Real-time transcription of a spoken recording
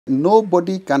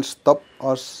Nobody can stop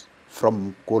us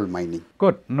from coal mining.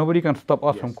 Good. Nobody can stop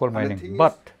us from coal mining.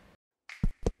 But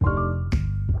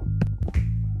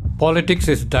politics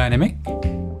is dynamic.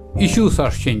 Issues are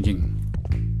changing.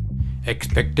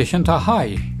 Expectations are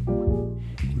high.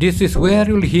 This is where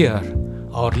you'll hear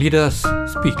our leaders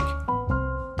speak.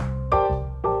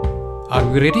 Are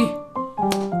we ready?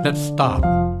 Let's start.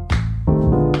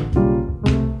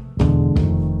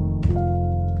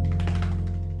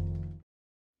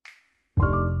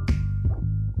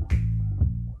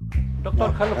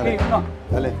 Dr. Kharlukhi,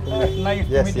 nice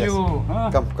to meet you.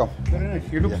 Come. Very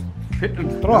nice. You look fit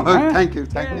and strong. Thank you.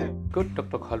 Good,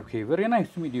 Dr. Kharlukhi. Very nice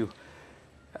to meet you.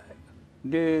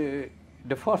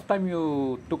 The first time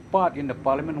you took part in the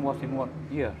parliament was in what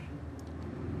year?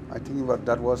 I think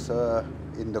that was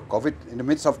in the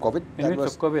midst of COVID. In the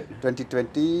midst of COVID.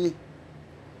 2020,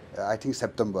 I think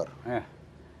September. Yeah.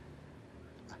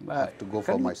 I have to go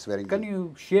for my swearing. Can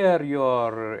you share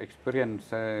your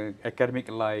experience, academic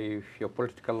life, your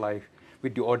political life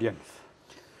with the audience?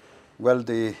 Well,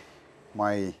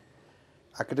 my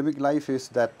academic life is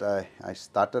that I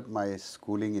started my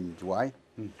schooling in Juai,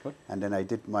 and then I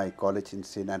did my college in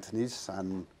St. Anthony's,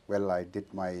 and well, I did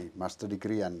my master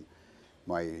degree and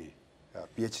my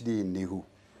PhD in Nehu.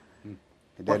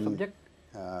 What subject?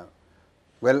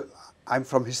 Well, I'm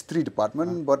from history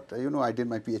department, but I did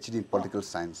my PhD in political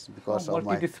science because of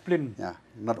my multidiscipline. Yeah,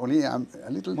 not only I'm a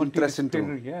little interested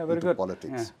into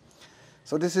politics. Yeah.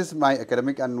 So this is my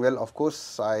academic, and well, of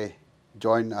course, I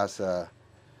joined as a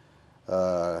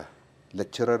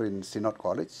lecturer in Synod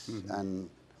College, and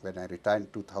when I retired in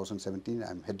 2017,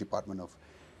 I'm head department of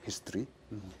history.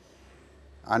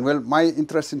 And well, my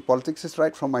interest in politics is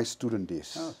right from my student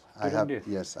days. I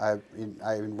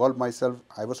involved myself.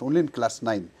 I was only in class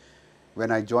 9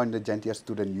 when I joined the Jaintia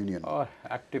Student Union. Oh,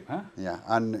 active, huh? Yeah,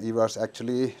 and he was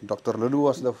actually, Dr. Lulu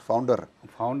was the founder.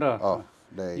 Of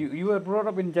you were brought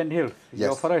up in Jaint Hills. Yes.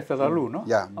 Your father is a Lalu, no?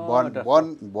 Yeah,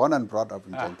 born and brought up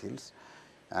in Jaint Hills.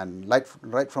 And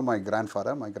right from my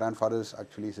grandfather is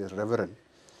actually a reverend.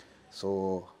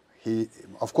 So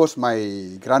of course,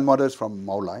 my grandmother is from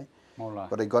Maulai.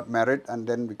 But I got married, and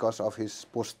then because of his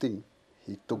posting,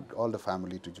 he took all the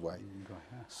family to Juai.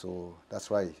 So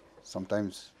that's why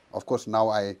sometimes, of course, now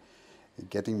I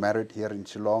getting married here in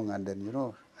Shillong, and then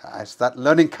I start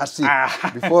learning Khasi.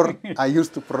 Before I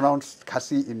used to pronounce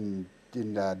Khasi in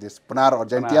this Penar or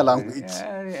Jaintia language.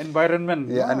 Environment.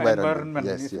 Yeah, environment.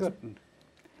 Yes. Good.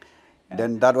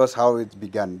 Then that was how it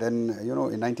began. Then in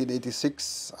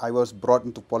 1986, I was brought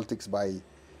into politics by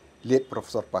late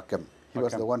Professor Pakem. He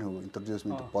was the one who introduced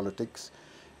me to politics.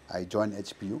 I joined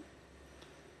HPU.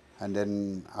 And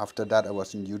then after that, I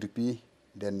was in UDP.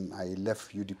 Then I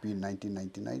left UDP in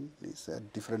 1999. It's a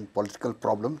different political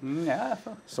problem.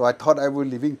 So I thought I was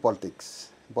leaving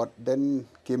politics. But then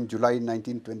came July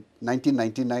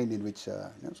 1999, in which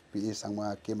P.A.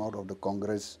 Sangma came out of the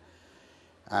Congress.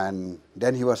 And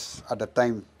then he was, at the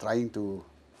time, trying to,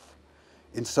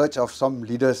 in search of some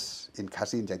leaders in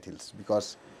Khasi and Jaint Hills,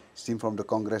 because seen from the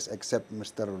Congress, except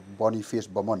Mr. Boniface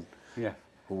Bamon,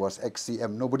 who was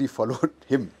ex-CM, nobody followed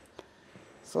him.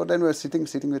 So then we were sitting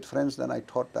with friends, then I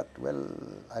thought that, well,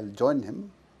 I'll join him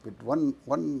with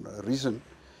one reason,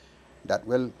 that,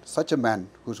 well, such a man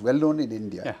who's well-known in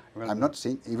India, I'm not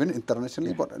saying even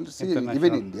internationally, but I'll say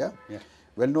even India,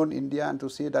 well-known in India, and to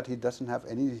say that he doesn't have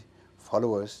any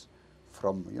followers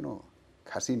from,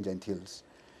 Khasi and Jaint Hills,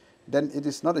 then it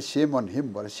is not a shame on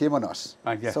him, but a shame on us.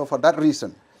 So for that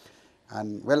reason,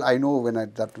 and well, I know when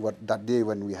that day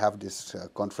when we have this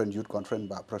youth conference,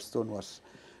 Preston was,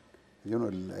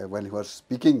 when he was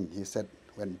speaking, he said,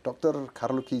 when Dr.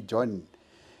 Kharlukhi joined,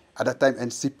 at that time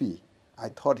NCP, I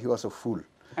thought he was a fool.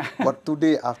 But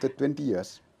today, after 20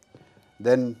 years,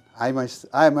 then I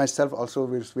myself also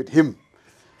was with him.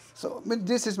 So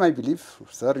this is my belief,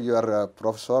 sir. You are a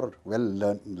professor,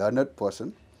 learned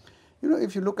person.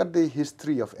 If you look at the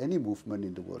history of any movement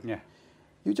in the world,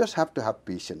 you just have to have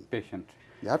patience.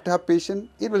 You have to have patience,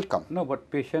 it will come. No,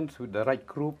 but patience with the right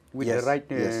group, with the right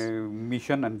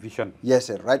mission and vision. Yes,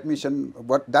 sir, right mission,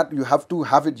 but that you have to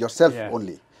have it yourself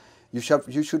only. You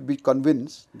should be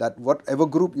convinced that whatever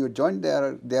group you join, they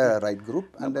are a right group,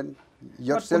 and then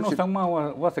yourself. But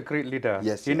Sangma was a great leader.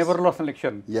 He never lost an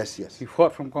election. Yes. He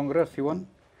fought from Congress, he won.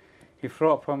 He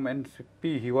fought from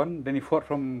NCP, he won. Then he fought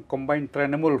from Combined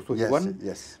Trinamool, so he won.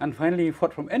 And finally, he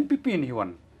fought from NPP, and he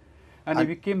won. And he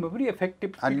became a very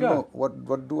effective speaker. And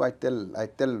what do I tell? I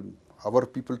tell our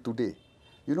people today,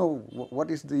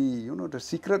 what is the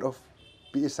secret of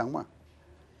P.A. Sangma?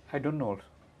 I don't know.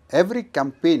 Every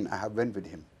campaign I have went with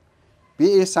him.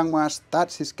 P.A. Sangma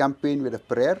starts his campaign with a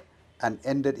prayer and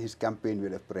ended his campaign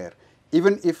with a prayer.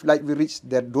 Even if like we reached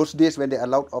those days when they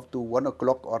allowed up to 1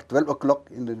 o'clock or 12 o'clock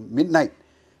in the midnight,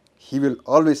 he will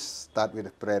always start with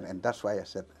a prayer, and that's why I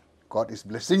said God is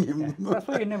blessing him. Yeah. That's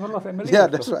why he never lost MLA. Yeah,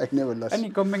 that's why I never lost.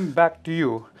 And coming back to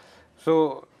you,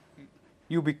 so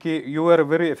you were a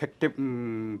very effective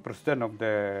president of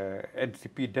the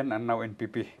NCP then and now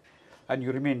NPP, and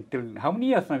you remain till how many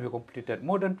years now you completed?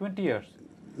 More than 20 years.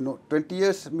 No, 20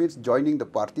 years means joining the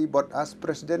party, but as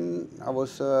president, I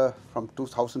was from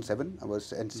 2007. I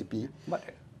was NCP. But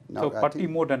now, so party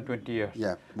more than 20 years.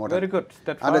 Yeah, more very than.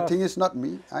 Good. And the thing is not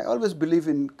me. I always believe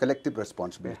in collective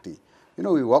responsibility. Yeah. You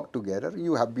know, we walk together.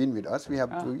 You have been with us. We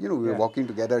have, we are walking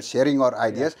together, sharing our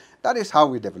ideas. That is how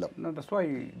we develop. No, that's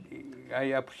why I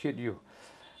appreciate you.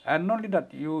 And not only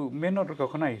that, you may not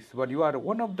recognize, but you are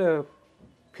one of the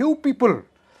few people,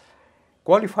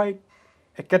 qualified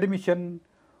academician,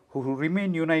 who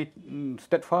remain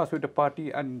steadfast with the party,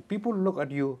 and people look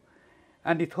at you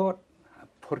and they thought,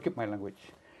 forgive my language,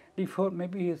 they thought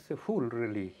maybe he's a fool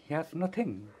really, he has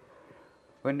nothing.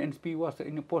 When NCP was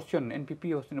in a position,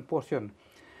 NPP was in a position,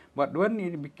 but when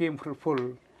it became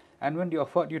fruitful, and when they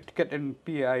offered you ticket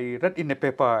NP, I read in the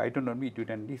paper, I don't know meet you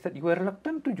then, he said you were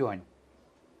reluctant to join.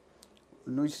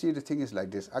 No, you see, the thing is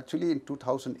like this. Actually, in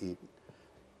 2008,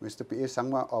 Mr. P.A.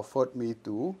 Sangma offered me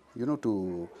to,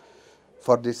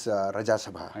 for this Raja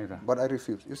Sabha, but I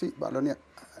refused. You see, Loniak,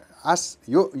 as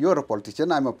you're a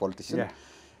politician, I'm a politician. Yeah.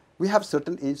 We have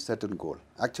certain aim, certain goal.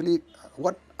 Actually,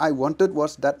 what I wanted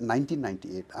was that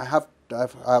 1998. I have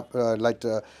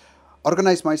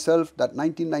organized myself that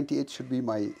 1998 should be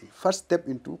my first step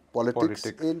into politics.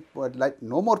 In like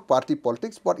no more party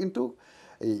politics, but into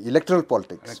electoral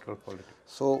politics.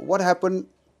 So what happened?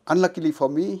 Unluckily for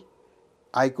me,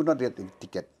 I could not get a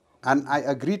ticket, and I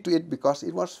agreed to it because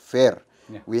it was fair.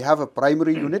 Yeah. We have a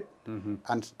primary unit,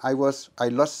 and I lost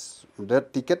the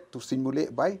ticket to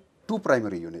Sinmule by 2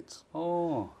 primary units.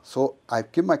 Oh. So I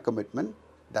keep my commitment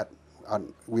that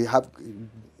we have,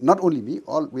 not only me,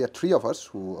 we are 3 of us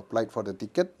who applied for the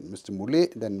ticket, Mr. Mule,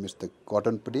 then Mr.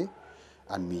 Gordon Pade,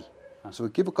 and me. So we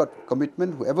keep a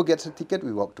commitment, whoever gets a ticket,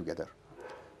 we work together.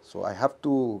 So I have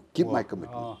to keep my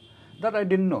commitment. That I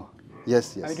didn't know.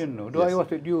 Yes. I didn't know. Though I was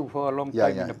with you for a long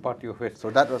time in the party of it. So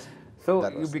that was. So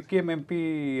you became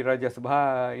MP Rajya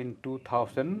Sabha in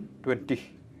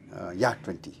 2020.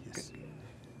 20. Yes.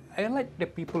 I like the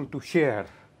people to share.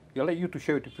 I like you to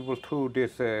share with the people through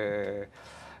this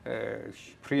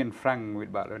free and frank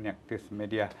with Loniak, this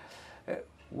media.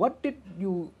 What did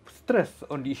you stress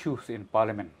on the issues in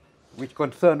Parliament, which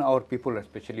concern our people,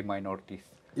 especially minorities?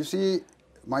 You see,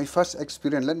 my first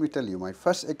experience, let me tell you, my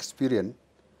first experience,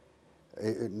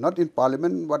 not in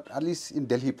Parliament, but at least in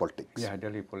Delhi politics. Yeah,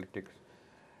 Delhi politics.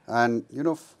 And,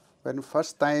 when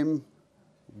first time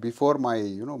before my,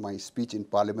 my speech in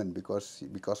Parliament, because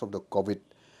of the COVID,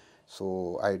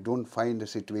 so I don't find the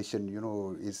situation,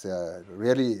 is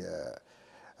really,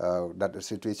 that the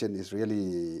situation is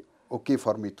really okay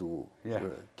for me to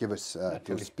give us,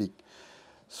 to speak.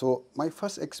 So my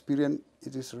first experience,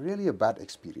 it is really a bad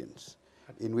experience,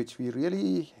 in which we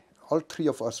really, all 3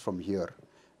 of us from here,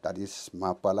 that is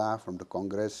Mapala from the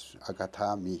Congress,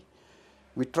 Agatha, me,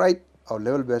 we tried our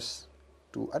level best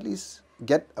to at least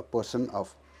get a person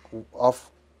of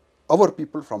our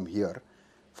people from here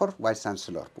for Vice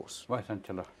Chancellor post. Vice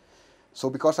Chancellor. So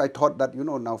because I thought that,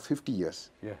 now 50 years,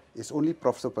 it's only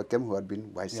Professor Pakem who had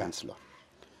been Vice Chancellor.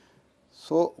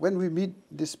 So when we meet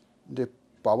the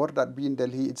power that be in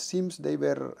Delhi, it seems they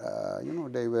were,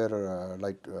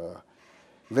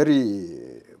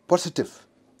 very positive.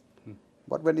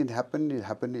 But when it happened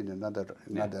in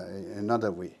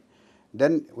another way.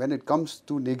 Then when it comes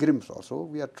to Negrims also,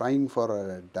 we are trying for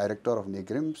a director of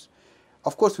Negrims.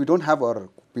 Of course, we don't have our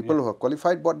people who are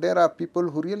qualified, but there are people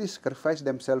who really sacrifice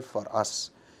themselves for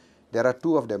us. There are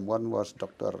 2 of them. One was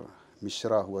Dr.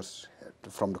 Mishra, who was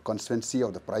from the constituency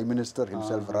of the Prime Minister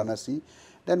himself, Ranasi.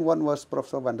 Then one was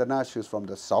Professor Vandana, she was from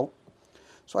the south.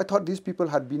 So I thought these people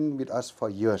had been with us for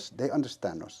years. They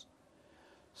understand us.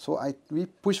 So we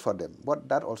pushed for them, but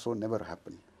that also never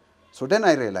happened. So then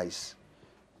I realized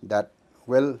that,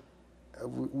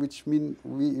 which means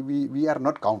we are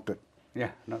not counted.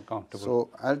 Yeah, not countable. So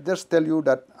I'll just tell you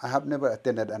that I have never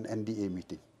attended an NDA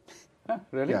meeting. Huh,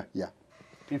 really? Yeah.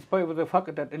 In spite of the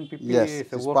fact that NPP is a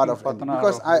it's working part of partner.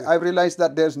 Because I realized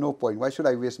that there's no point. Why should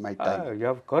I waste my time? You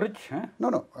have courage, huh?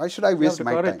 No. Why should I waste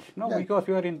my time? No, because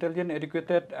you are intelligent,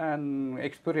 educated, and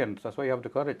experienced. That's why you have the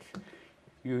courage.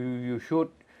 You showed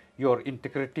your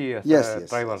integrity as a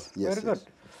tribal. Very good.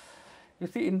 You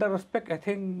see, in that respect, I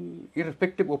think,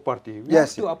 irrespective of party, we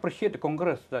have to appreciate the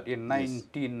Congress that in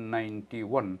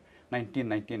 1991,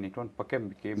 1998 when Pakem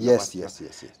became the Yes, vice yes,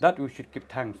 yes, yes. That we should give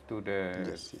thanks to the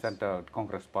Yes, yes. Central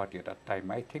Congress Party at that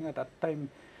time. I think at that time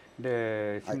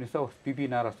the Chief Minister was P.B.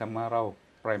 Narasimha Rao,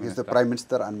 Prime He's Minister. the Prime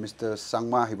Minister, and Mr.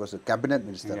 Sangma, he was a cabinet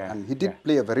minister, Yeah, and he did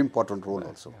play a very important role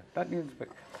also. That is,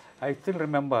 I still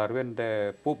remember when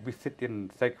the Pope visited in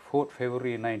 4th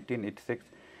February 1986.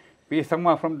 P.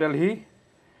 Sangma from Delhi,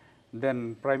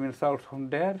 then Prime Minister from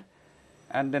there,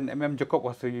 and then M.M. Jacob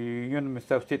was the Union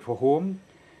Minister of State for Home,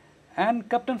 and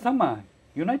Captain Sangma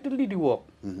unitedly they work.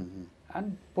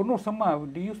 And Pono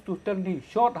Sangma, they used to tell me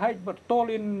short height but tall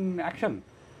in action.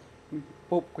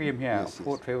 Pope came here,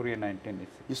 4th February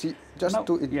 1986. You see, just now,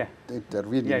 to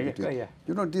intervene in between,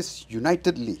 you know, this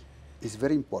unitedly is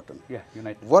very important. Yeah,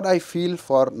 united. What I feel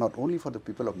for, not only for the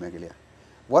people of Meghalaya,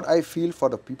 what I feel for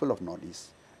the people of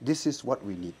Northeast, this is what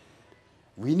we need.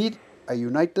 We need a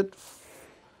united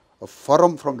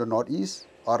forum from the Northeast,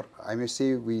 or I may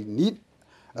say we need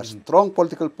a strong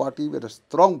political party with a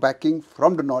strong backing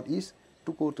from the Northeast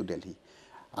to go to Delhi.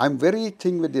 I'm very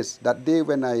thing with this. That day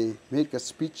when I make a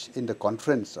speech in the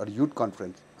conference or youth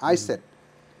conference, I said,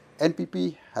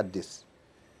 NPP had this.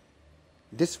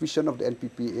 This vision of the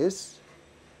NPP is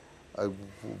a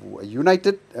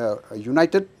united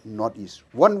Northeast.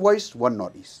 One voice, one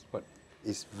Northeast. But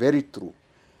it's very true.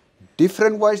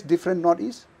 Different voice, different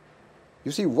Northeast.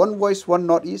 You see, one voice, one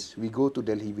Northeast, we go to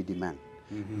Delhi, we demand.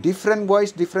 Different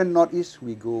voice, different Northeast,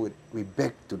 we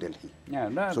beg to Delhi.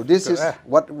 Yeah, so this is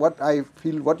what I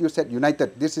feel, what you said,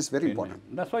 united. This is very important.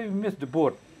 That's why we missed the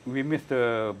boat. We missed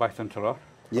the Vice Chancellor.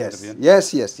 Yes,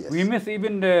 yes, yes, yes. We miss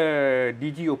even the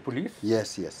DG of police.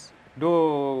 Yes, yes.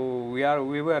 Though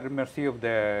we were at mercy of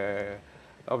the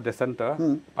center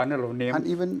panel of names. And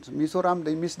even Mizoram,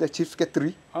 they miss the Chief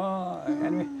Secretary.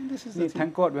 Anyway,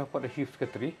 thank God we have got the Chief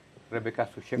Secretary, Rebecca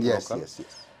Susheng, local. Yes,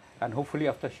 yes. And hopefully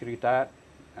after she retired,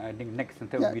 I think next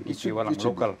center will be DP Walang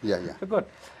local. So good.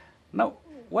 Now,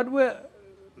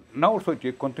 now also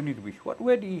you continue to wish, what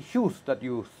were the issues that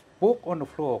you spoke on the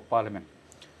floor of Parliament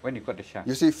when you got the chance?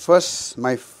 You see,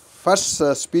 my first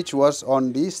speech was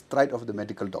on the strike of the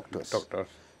medical doctors.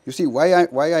 You see, why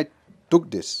I took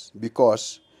this,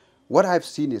 because what I've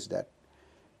seen is that,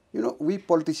 you know, we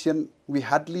politicians, we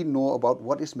hardly know about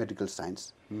what is medical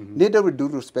science. Neither with due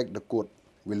respect, the court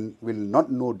will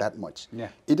not know that much.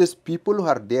 It is people who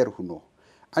are there who know.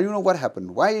 And you know what happened?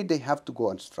 Why they have to go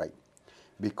on strike?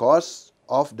 Because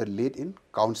of the late in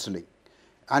counseling.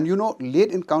 And you know,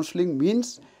 late in counseling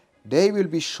means they will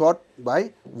be short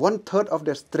by 1/3 of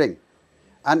their strength.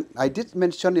 And I did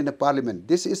mention in the parliament,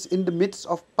 this is in the midst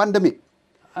of pandemic.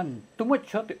 And too much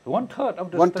short, 1/3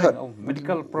 of the strength of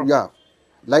medical Yeah,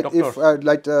 like doctors.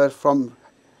 If from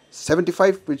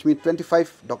 75, which means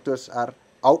 25 doctors are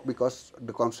out because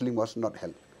the counseling was not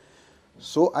held.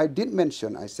 So I did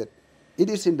mention, I said, it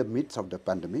is in the midst of the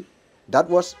pandemic. That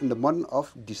was in the month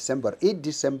of December, 8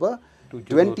 December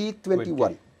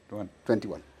 2021.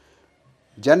 21.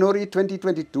 January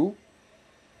 2022,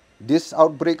 this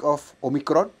outbreak of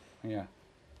Omicron,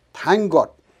 thank God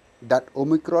that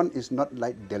Omicron is not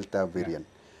like Delta variant.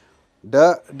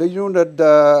 The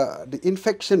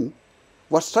infection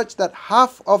was such that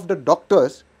half of the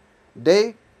doctors,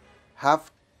 they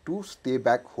have to stay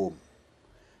back home.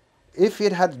 If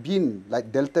it had been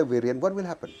like Delta variant, what will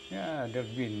happen? Yeah, there's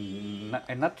been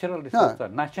a natural disaster,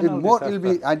 national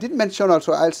disaster. I did mention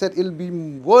also, I said it will be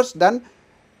worse than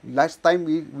last time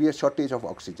we had shortage of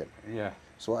oxygen. Yeah.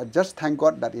 So I just thank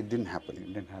God that it didn't happen.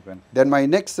 It didn't happen. Then my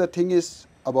next thing is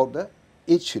about the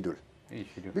age schedule.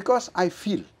 Because I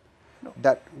feel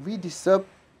that we deserve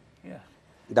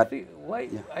that. See, why?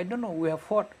 I don't know, we have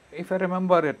fought, if I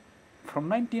remember it, from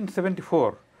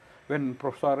 1974, when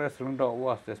Professor S. Lundau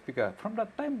was the speaker, from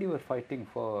that time they were fighting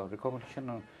for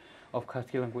recognition of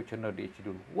Khasi language under the age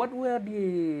schedule. What were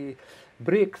the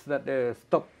breaks that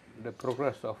stopped the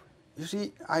progress of? You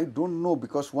see, I don't know,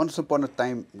 because once upon a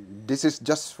time, this is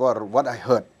just for what I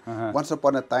heard. Once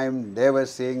upon a time, they were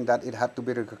saying that it had to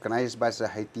be recognized by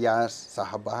Sahitiyas,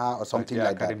 Sahabah, or something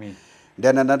like Academy. That.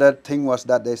 Then another thing was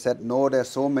that they said, no, there are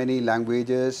so many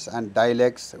languages and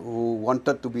dialects who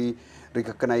wanted to be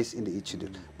recognized in the age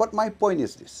schedule. But my point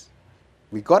is this.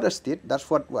 We got a state, that's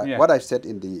what I said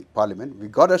in the parliament. We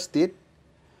got a state.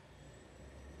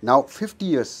 Now, 50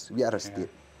 years, we are a state.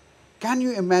 Can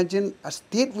you imagine a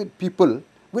state with people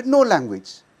with no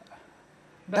language?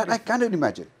 That I cannot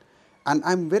imagine. And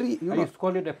I'm very, I used to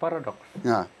call it a paradox.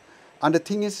 Yeah. And the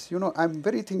thing is, you know, I'm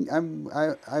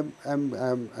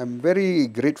very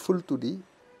grateful to the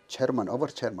chairman, our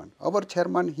chairman. Our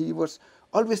chairman, he was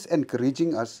always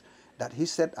encouraging us that he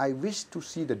said, I wish to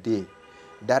see the day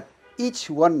that each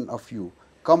one of you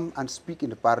come and speak in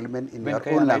the parliament in your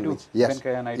Venkaiah own Naidu. language. Yes,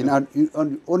 Venkaiah Naidu. in our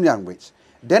own language.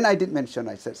 Then I did mention,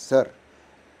 I said, sir,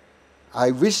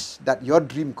 I wish that your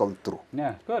dream come true.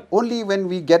 Yeah, good. Only when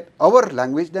we get our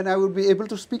language, then I will be able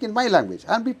to speak in my language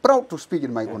and be proud to speak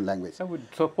in my own language. So with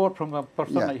support from a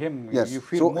person like him, yes. you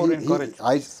feel So more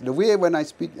encouraged. the way when I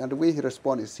speak and the way he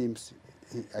responds, it seems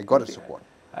I got a support.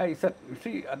 I said,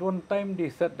 see, at one time they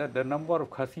said that the number of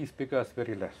Khasi speakers is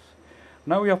very less.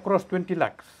 Now we have crossed 20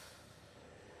 lakhs.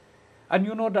 And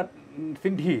you know that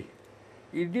Sindhi,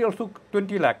 it also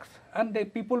 20 lakhs. And the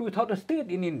people without a state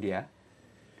in India,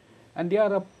 and they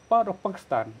are a part of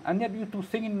Pakistan, and yet you to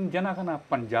sing in Janagana,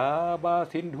 Punjab,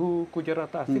 Sindhu,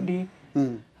 Gujarata, Sindhi.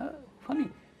 Funny.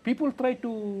 People try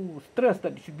to stress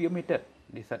that it should be omitted.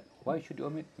 They said, why should you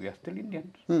omit? We are still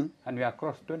Indians, and we have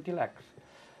crossed 20 lakhs.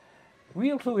 We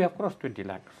have crossed 20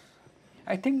 lakhs.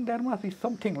 I think there must be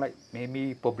something like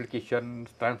maybe publications,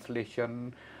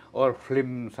 translation, or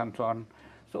films and so on.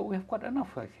 So we have got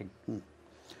enough, I think.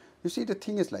 You see, the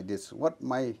thing is like this. What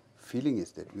my feeling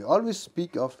is that we always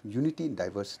speak of unity in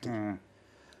diversity.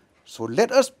 So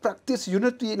let us practice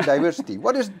unity in diversity.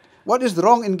 What is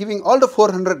wrong in giving all the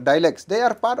 400 dialects? They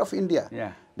are part of India.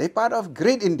 Yeah. They are part of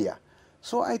great India.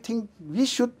 So I think we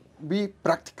should be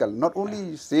practical, not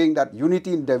only saying that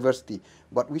unity in diversity,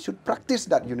 but we should practice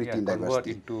that unity in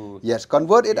diversity.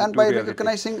 Convert it and by reality.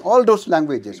 recognizing all those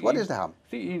languages. What is the harm?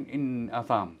 See, in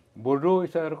Assam, Bodo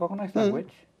is a recognized language.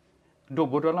 Though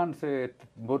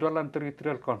Bodoland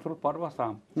Territorial Council, part of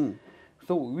Assam.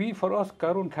 So for us,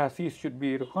 Karun Khasis should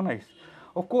be recognized.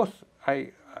 Of course,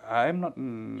 I am not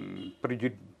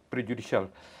prejudicial.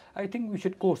 I think we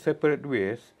should go separate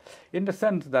ways, in the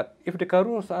sense that if the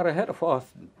Karus are ahead of us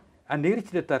and they reach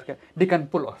the target, they can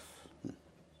pull us.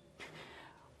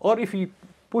 Or if we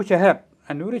push ahead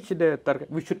and we reach the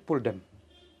target, we should pull them.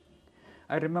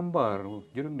 I remember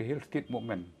during the Hill Street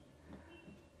movement,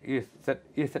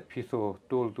 Isat Piso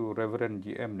told to Reverend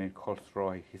G.M. named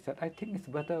Kharlukhi, he said, I think it's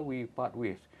better we part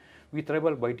ways. We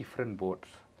travel by different boats.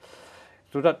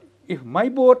 So that if my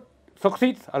boat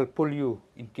succeeds, I'll pull you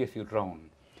in case you drown.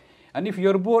 And if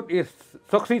your boat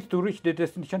succeeds to reach the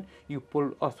destination, you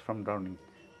pull us from drowning.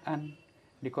 And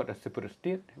they got a separate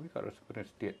state, we got a separate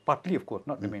state. Partly, of course,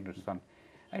 not the main reason.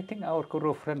 I think our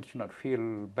Karo friends should not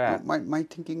feel bad. My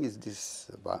thinking is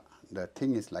this, the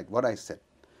thing is like what I said,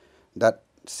 that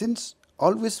since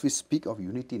always we speak of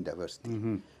unity in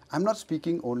diversity, I'm not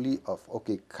speaking only of,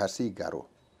 Khasi, Garo.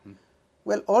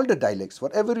 Well, all the dialects,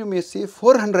 whatever you may say,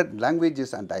 400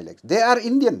 languages and dialects, they are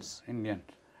Indians.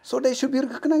 So they should be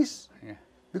recognized.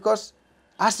 Because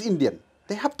as Indian,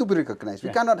 they have to be recognized.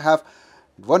 We cannot have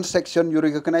one section you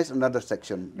recognize, another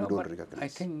section you don't recognize. I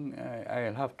think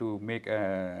I'll have to make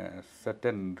a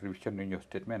certain revision in your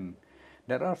statement.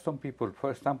 There are some people,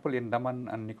 for example, in Daman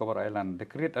and Nicobar Island, the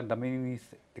Crete and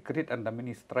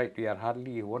Damanese tribe, they are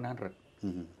hardly 100.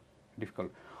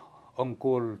 Difficult.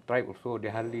 Ongkol tribe also, they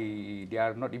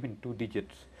are not even 2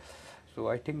 digits. So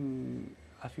I think,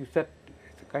 as you said,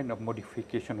 it's a kind of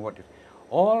modification.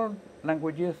 All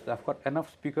languages have got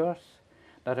enough speakers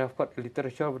that have got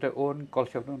literature of their own,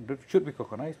 culture of their own, that should be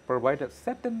recognized, provided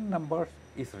certain numbers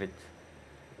is reached.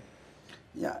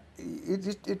 Yeah,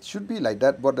 it should be like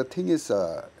that. But the thing is,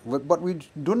 but we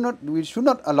should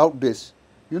not allow this,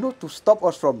 to stop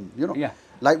us from,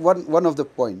 like one of the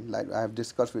point, like I have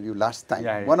discussed with you last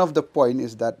time. One of the point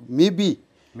is that maybe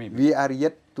we are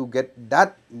yet to get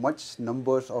that much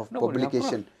numbers of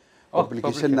publication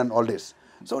and all this.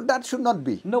 So that should not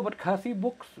be. No, but Khasi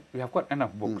books, we have got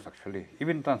enough books actually,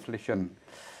 even translation.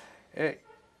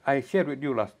 I shared with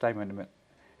you last time when I met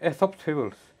Aesop's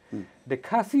Fables. The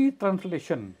Khasi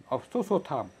translation of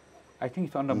Sosotham, I think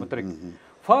it's on the matric,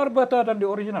 far better than the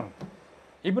original.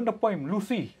 Even the poem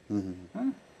Lucy,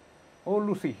 Oh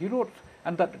Lucy, he wrote,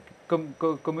 and that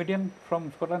comedian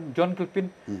from Scotland, John Kilpin,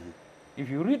 if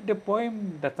you read the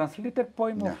poem, the translated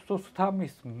poem of Sosotham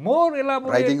is more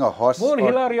elaborate, riding a horse, more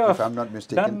hilarious, if I'm not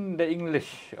mistaken, than the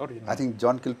English original. I think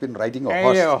John Kilpin riding a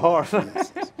horse. Yeah, a horse.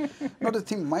 Yes. No, the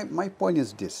thing, my point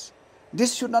is this.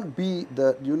 This should not be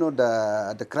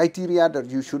the criteria that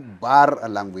you should bar a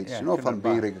language, from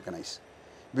being recognized.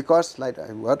 Because like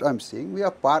what I'm saying, we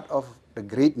are part of the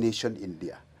great nation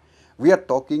India. We are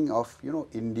talking of,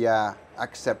 India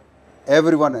accept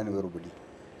everyone and everybody.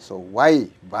 So why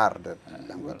bar the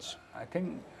language? Well, I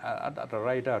think the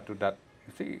rider to that,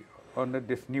 you see, under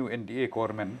this new NDA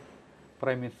government,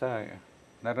 Prime Minister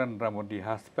Narendra Modi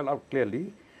has spelled out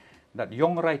clearly that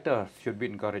young writers should be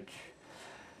encouraged.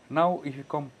 Now, if you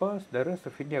compare the rest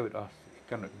of India with us, it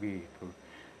cannot be true.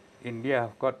 India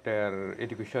have got their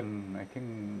education, I think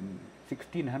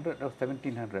 1600 or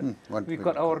 1700. We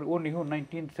got our own in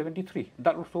 1973.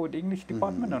 That was with the English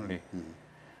department only.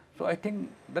 So I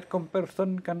think that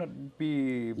comparison cannot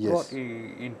be brought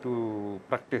into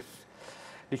practice.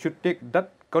 They should take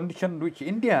that condition which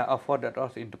India afforded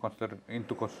us into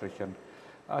consideration.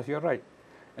 As you're right,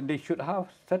 and they should have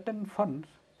certain funds.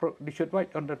 They should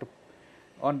write under the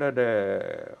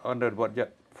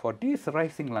budget for these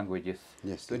rising languages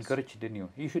to encourage the new.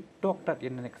 You should talk that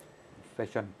in the next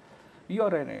session. You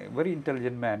are a very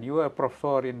intelligent man. You are a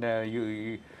professor in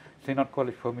the Senate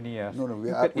College for many years. No,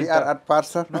 we are at par,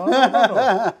 sir. No.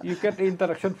 You get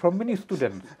interaction from many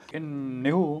students. In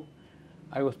Nehu,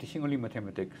 I was teaching only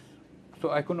mathematics,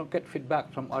 so I could not get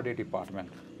feedback from other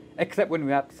departments. Except when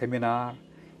we had seminar,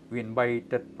 we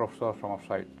invited professors from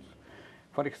outside.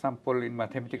 For example, in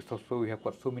mathematics also we have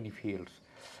got so many fields.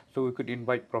 So we could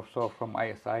invite professors from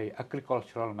ISI,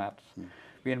 agricultural maths.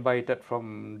 We invited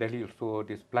from Delhi also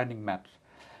this planning maths.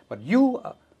 But you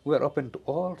were open to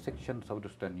all sections of the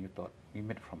student, you thought. We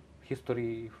met from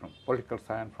history, from political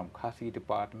science, from Khasi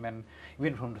department,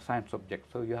 even from the science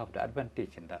subject. So you have the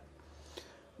advantage in that.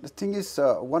 The thing is,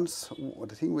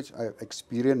 the thing which I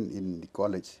experienced in the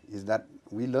college is that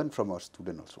we learn from our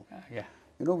students also.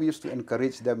 You know, we used to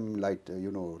encourage them like,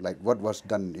 like what was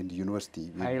done in the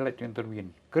university. I like to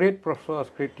intervene. Great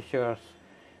professors, great teachers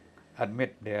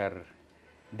admit their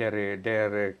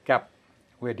cap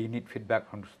where they need feedback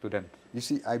from the students. You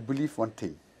see, I believe one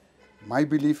thing. My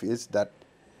belief is that,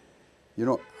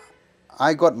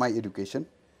 I got my education,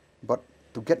 but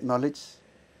to get knowledge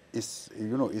is,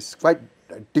 is quite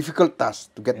a difficult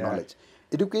task to get knowledge.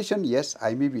 Education, yes,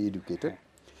 I may be educated,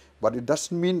 but it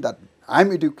doesn't mean that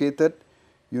I'm educated,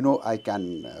 I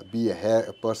can be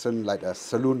a person like a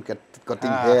saloon cutting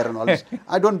hair and all this.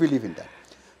 I don't believe in that.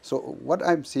 So what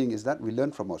I'm saying is that we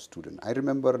learn from our students. I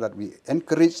remember that we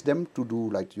encourage them to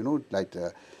do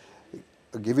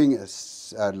giving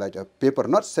us like a paper,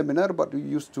 not seminar, but we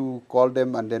used to call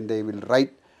them and then they will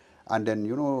write, and then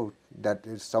that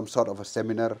is some sort of a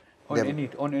seminar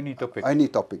on any topic. Any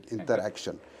topic,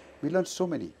 interaction. We learned so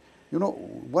many.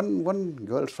 One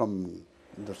girl from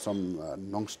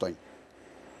Nongstoin.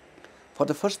 For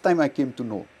the first time, I came to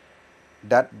know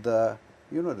that the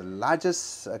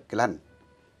largest clan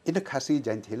in the Khasi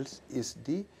Giant Hills is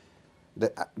the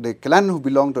clan who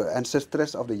belong to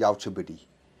ancestors of the Yauchibadi.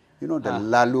 The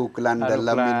Lalu clan, the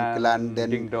Lamin clan,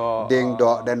 then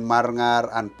Dingdo, then Marngar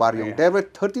and Paryong. There were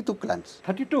 32 clans.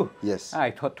 32? Yes.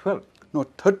 I thought 12. No,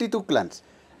 32 clans.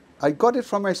 I got it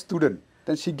from my student.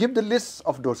 Then she gave the list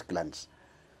of those clans.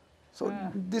 So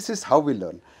this is how we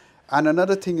learn. And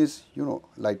another thing is, we are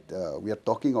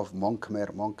talking of Hmong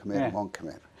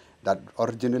Khmer, that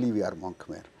originally we are Hmong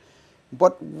Khmer.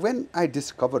 But when I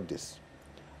discovered this,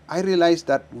 I realized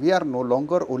that we are no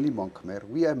longer only Hmong Khmer,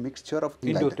 we are a mixture of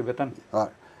Indo-Tibetan.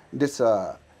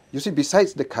 You see,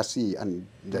 besides the Khasi and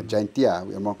the Jaintia,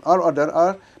 we are Hmong, all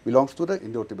other belongs to the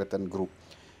Indo-Tibetan group,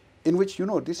 in which,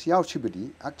 this Yao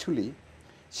Chibidi, actually,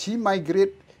 she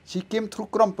came through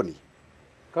company.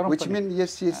 Which means,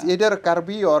 yes, she's either a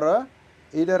Karbi or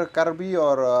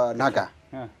Naga.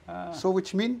 So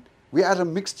which means we are a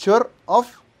mixture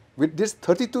of, with this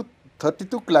 32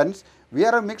 clans, we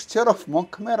are a mixture of Hmong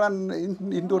Khmer and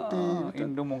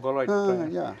Indo-Mongoloid.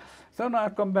 So now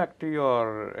I'll come back to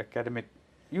your academic.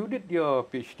 You did your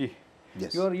PhD.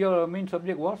 Yes. Your main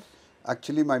subject was?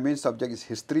 Actually, my main subject is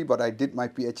history, but I did my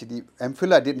PhD.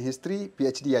 MPhil I did in history,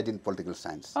 PhD I did in political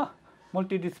science.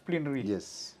 Multidisciplinary.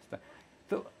 Yes.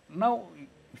 So now,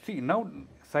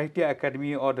 Sahitya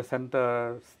Academy or the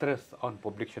center stress on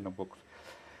publication of books.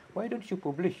 Why don't you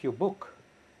publish your book?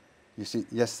 You see,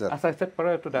 yes, sir. As I said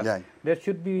prior to that, there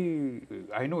should be,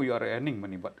 I know you are earning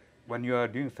money, but when you are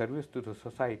doing service to the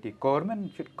society,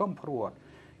 government should come forward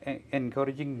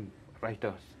encouraging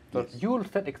writers. So you will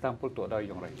set example to other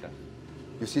young writers.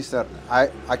 You see, sir, I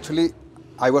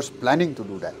was planning to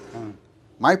do that.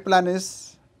 My plan is,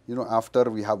 after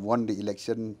we have won the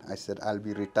election, I said I'll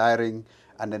be retiring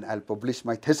and then I'll publish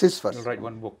my thesis first. You'll write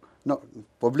one book? No,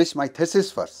 publish my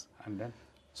thesis first. And then?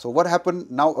 So what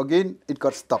happened now again, it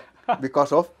got stopped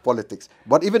because of politics.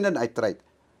 But even then I tried.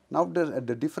 Now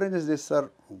the difference is this,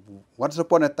 sir, once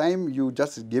upon a time you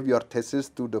just give your thesis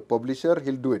to the publisher,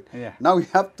 he'll do it. Now you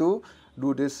have to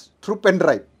do this through pen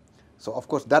drive. So of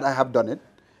course that I have done it.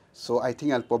 So I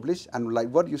think I'll publish, and like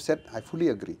what you said, I fully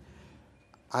agree.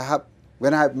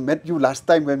 When I met you last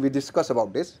time when we discussed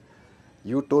about this,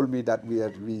 you told me that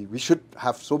we should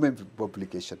have so many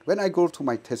publications. When I go to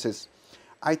my thesis,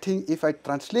 I think if I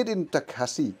translate into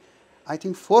Khasi, I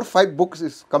think 4 or 5 books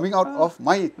is coming out of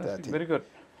my thing. Very good.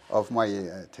 of my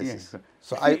thesis. Yes.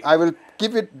 So I will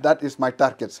keep it, that is my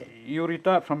target, sir. You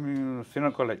retired from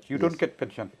senior college, you don't get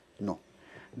pension? No.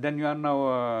 Then you are now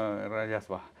Rajya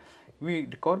Sabha.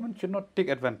 The government should not take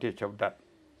advantage of that.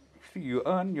 See, you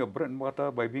earn your bread and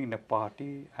butter by being in a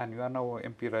party, and you are now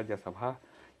MP Rajya Sabha,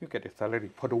 you get a salary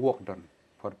for the work done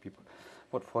for people.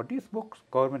 But for these books,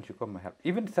 government should come and help.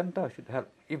 Even center should help.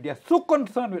 If they are so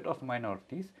concerned with us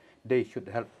minorities, they should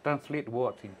help translate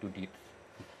words into deeds.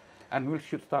 And we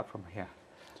should start from here.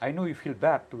 I know you feel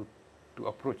bad to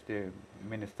approach the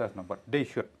ministers now, but they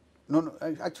should. No,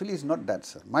 actually it's not that,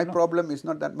 sir. My problem is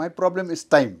not that. My problem is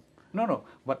time. No,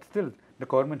 but still, the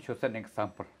government should set an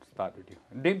example. Start with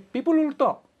you. People will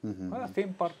talk.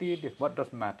 Same party, what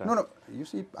does matter? No. You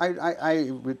see,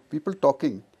 I with people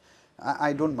talking,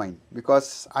 I don't mind,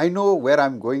 because I know where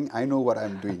I'm going. I know what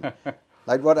I'm doing.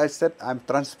 Like what I said, I'm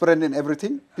transparent in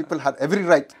everything. People have every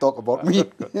right to talk about me.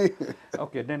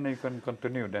 Okay, then you can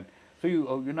continue then. So you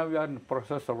now you are in the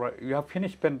process of you have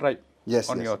finished pen right? Yes.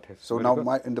 Your test. So now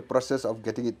in the process of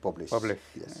getting it published.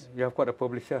 Yes. You have got a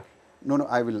publisher? No,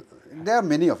 I will. There are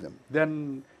many of them.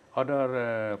 Then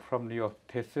other from your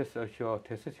thesis, you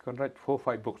can write 4 or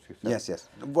 5 books. You said. Yes.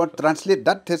 But translate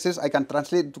that thesis, I can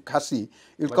translate to Khasi.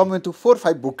 It will come into 4 or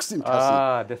 5 books in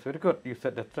Khasi. That's very good. You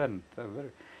said the trend.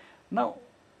 Now,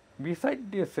 besides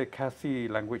this Khasi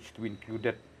language to be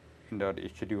included in the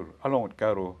schedule, along with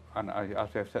Garo, and as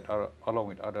I have said, along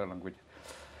with other languages,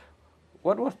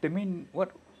 what was the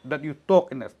what that you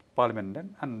talk in the parliament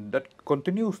then, and that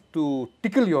continues to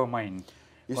tickle your mind?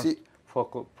 You see,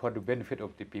 for the benefit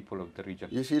of the people of the region.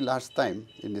 You see, last time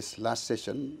in this last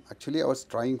session, actually I was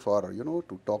trying for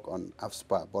to talk on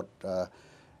AFSPA, but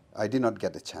I did not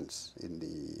get a chance in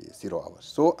the 0 hours.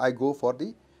 So I go for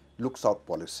the Look South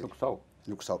policy. Look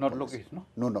South. Not Look East, no?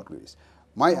 No, not Look East.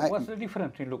 What's the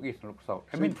difference between Look East and Look South?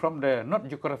 I mean, from the, not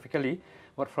geographically,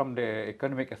 but from the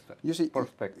economic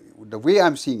perspective. The way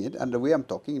I'm seeing it and the way I'm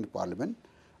talking in the parliament,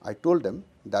 I told them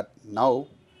that now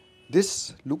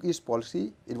this Look East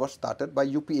policy, it was started by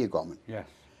UPA government. Yes.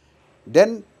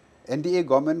 Then NDA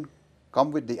government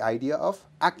come with the idea of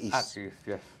Act East. Act East,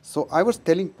 yes. So I was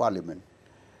telling parliament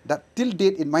that till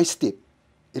date in my state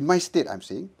I'm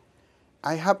saying,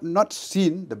 I have not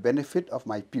seen the benefit of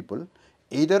my people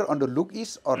either on the Look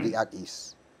East or the Act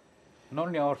East. Not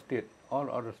only our state, all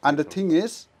other states. And the thing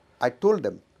is, I told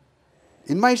them,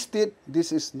 in my state,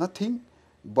 this is nothing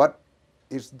but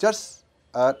it's just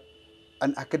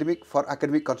an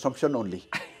academic consumption only.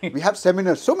 We have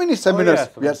seminars, so many seminars. Oh,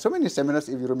 yes, we have so many seminars,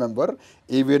 if you remember,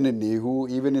 even in NEHU,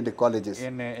 even in the colleges.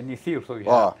 In NEC also we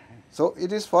have. So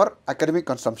it is for academic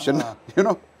consumption,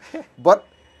 but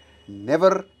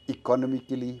never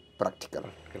economically practical.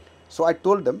 So I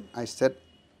told them, I said,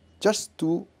 just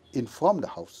to inform the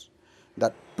House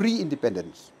that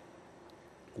pre-independence,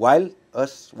 while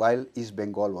East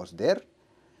Bengal was there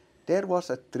was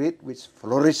a trade which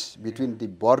flourished between the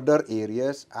border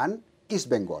areas and East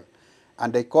Bengal.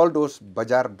 And they called those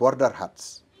bazaar border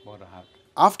huts.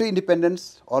 After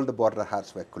independence, all the border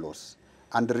huts were closed.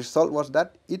 And the result was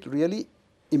that it really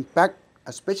impacted,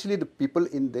 especially the people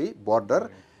in the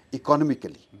border,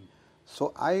 economically.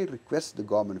 So I request the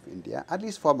government of India, at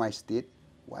least for my state,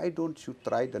 why don't you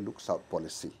try the Look South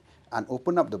policy and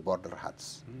open up the border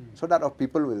huts so that our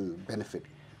people will benefit.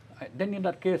 Then in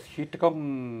that case,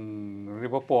 Chittagong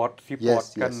River Port,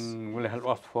 Seaport will help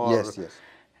us for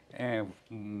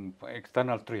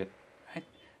external trade.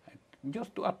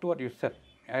 Just to add to what you said,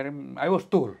 I was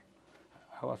told,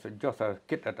 I was just a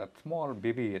kid at a small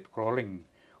baby crawling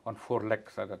on 4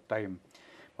 legs at that time.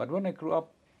 But when I grew up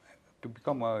to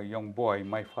become a young boy,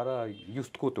 my father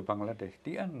used to go to Bangladesh.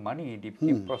 They earned money, they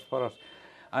became prosperous.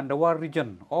 And the war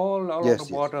region, all along the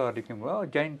border, they became,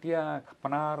 Jaintia,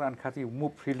 Panar and Khasi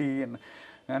moved freely,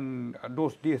 and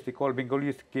those days they called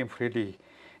Bengalis came freely.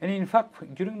 And in fact,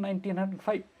 during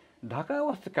 1905, Dhaka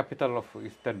was the capital of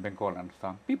Eastern Bengal and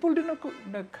Assam. People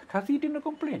Khasi didn't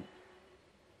complain.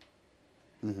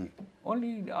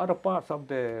 Only the other parts of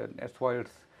the erstwhile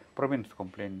province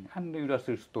complained, and it was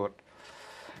restored.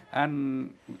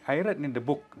 And I read in the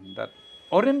book that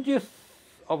oranges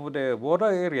of the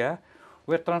border area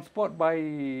were transported by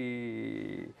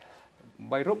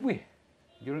roadway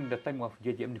during the time of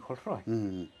J.J.M.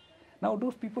 Kharlukhi. Now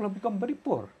those people have become very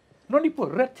poor. Not only poor,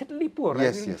 wretchedly poor.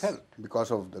 Yes,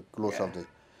 because of the close of the...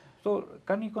 So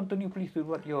can you continue please with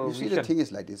what your vision? You see, the thing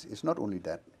is like this, it's not only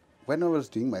that. When I was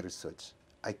doing my research,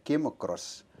 I came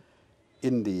across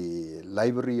in the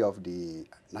library of the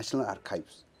National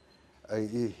Archives,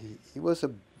 he was a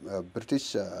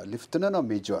British lieutenant or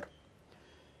major.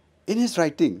 In his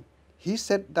writing, he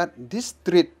said that this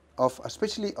trade of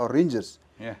especially oranges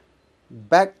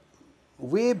back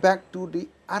way back to the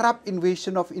Arab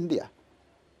invasion of India.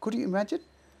 Could you imagine?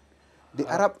 The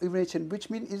Arab invasion, which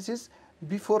means it is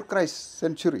before Christ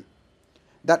century.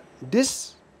 That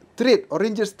this trade,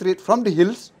 oranges trade from the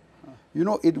hills, you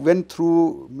know, it went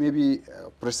through maybe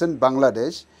present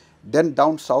Bangladesh, then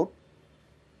down south,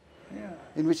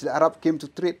 in which the Arab came to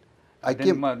trade.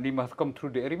 They must come through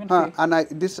the area. And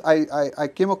I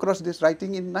came across this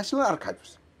writing in National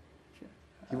Archives.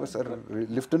 He was a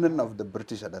lieutenant of the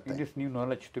British at that time. It is new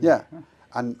knowledge to me. Huh?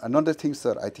 And another thing,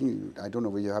 sir, I don't know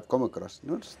whether you have come across.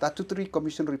 You know, Statutory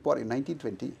Commission report in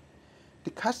 1920,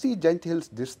 the Khasi Giant Hills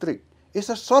district is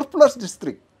a surplus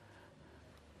district.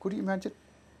 Could you imagine?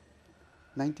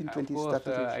 1920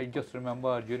 statutory. I just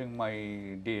remember during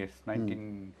my days,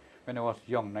 when I was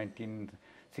young,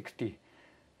 1960.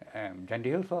 Giant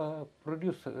Hills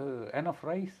produced enough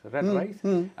rice, red rice,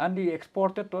 and they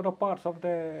exported to other parts of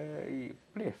the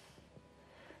place.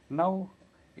 Now,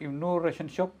 if no ration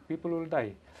shop, people will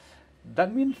die.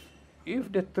 That means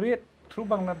if the trade through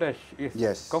Bangladesh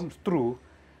comes through,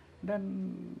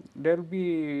 then there will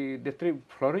be the trade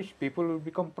flourish, people will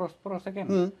become prosperous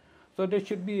again. So there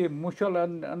should be a mutual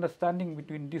understanding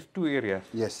between these two areas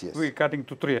regarding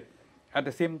to trade. At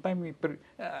the same time,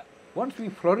 once we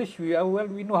flourish, we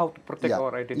know how to protect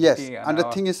our identity. Yes, and the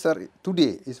thing is, sir,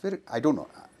 today is I don't know,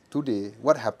 today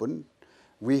what happened,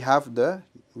 we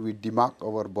demark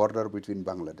our border between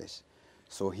Bangladesh.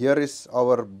 So here is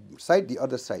our side, the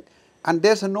other side. And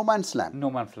there's a no man's land. No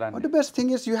man's land. But the best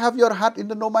thing is you have your hut in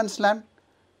the no man's land.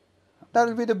 That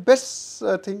will be the best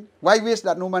thing. Why waste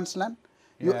that no man's land?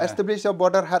 You establish your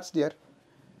border huts there.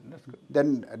 That's good.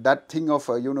 Then that thing of,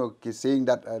 saying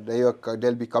that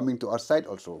they'll be coming to our side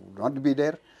also not be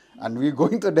there. And we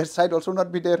going to their side also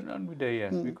not be there. Not be there,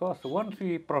 yes. Because once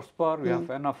we prosper, we have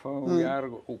enough, we are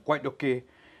quite okay.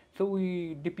 So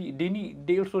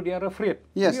they are afraid.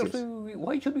 Yes,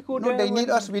 why should we go there? No, they need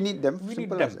us, we need them. We need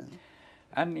them.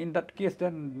 And in that case,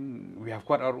 then we have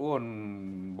got our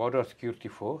own border security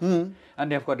force, and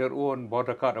they have got their own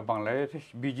border guard of Bangladesh.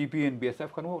 BGP and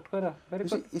BSF can work together. Very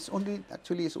good. It's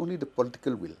only the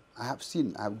political will. I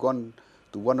have gone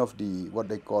to one of the, what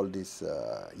they call this,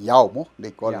 Yao,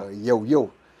 they call Yo,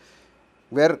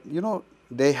 where,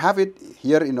 they have it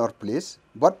here in our place,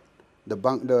 but the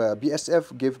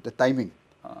BSF give the timing.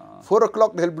 4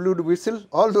 o'clock they'll blow the whistle,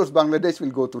 all those Bangladesh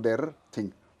will go to their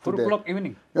thing. 4 o'clock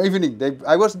evening? Evening.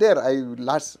 I was there.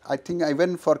 I think I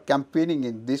went for campaigning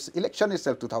in this election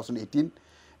itself, 2018.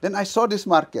 Then I saw this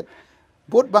market.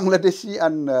 Both Bangladeshi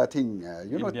and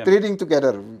trading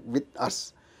together with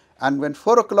us. And when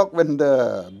 4 o'clock, when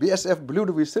the BSF blew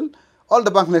the whistle, all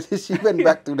the Bangladeshi went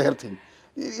back to their thing.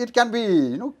 It can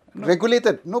be,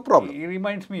 regulated, no problem. It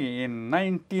reminds me, in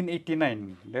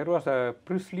 1989, there was a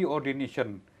priestly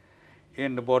ordination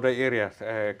in the border areas,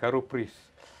 Karo priest.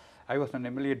 I was an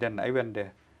MLA then, I went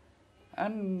there.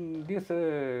 And this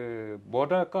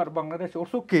border guard Bangladesh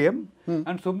also came,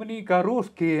 and so many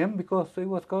Karos came because it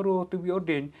was Karo to be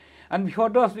ordained. And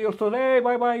before us, they also say, hey,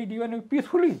 bye-bye, do you want to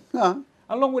peacefully?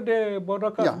 Along with the border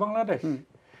guard Bangladesh.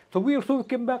 So we also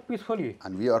came back peacefully.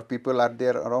 And our people are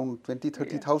there, around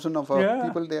 30,000 of our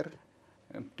people there.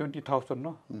 20,000,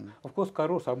 no? Of course,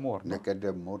 Karos are more. No? They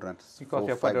get more than because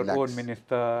they've got their own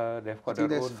minister, they've got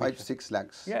their own... 5-6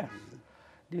 lakhs. Yeah.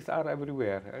 These are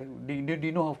everywhere.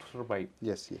 They know how to survive.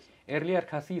 Yes. Earlier,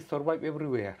 Khasi survived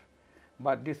everywhere.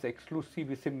 But this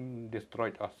exclusivism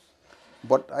destroyed us.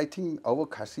 But I think our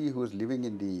Khasi who is living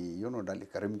in the, the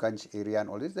Karimganj area and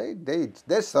all this,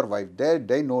 they survived.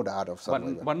 They know the art of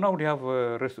survival. But now they have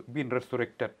been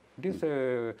resurrected. This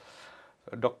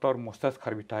Dr. Mostas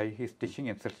Kharbitai, he's teaching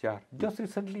in Silchar. Just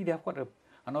recently, they have got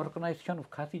an organization of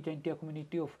Khasi Jaintia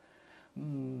community of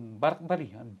Barak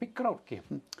Bali, and big crowd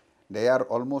came. They are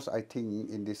almost, I think,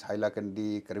 in this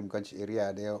Hailakandi, Karimganj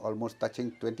area, they are almost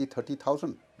touching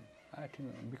 20,000-30,000. I think,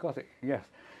 because, yes.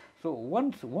 So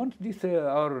once these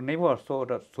our neighbors saw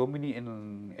that so many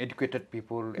educated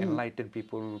people, enlightened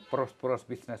people, prosperous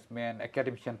businessmen,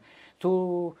 academicians,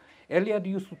 so earlier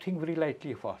they used to think very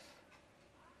lightly of us.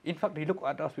 In fact, they look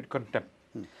at us with contempt.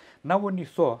 Now when you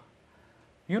saw,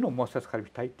 Moses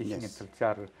Kharbitai teaching in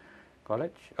Silchar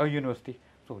College or University,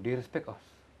 so they respect us.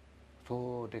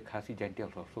 So the Khasi Jaintia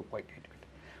are also quite educated.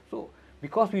 So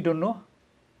because we don't know,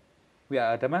 we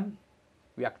are adamant,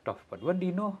 we act tough. But when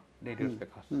they know, they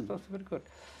respect us. So it's very good.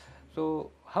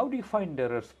 So how do you find the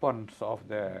response of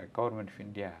the government of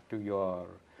India to your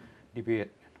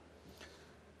debate?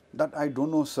 That I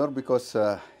don't know, sir, because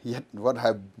yet what I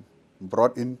have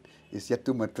brought in is yet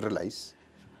to materialize.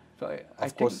 So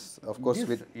of course,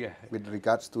 with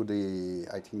regards to the,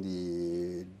 I think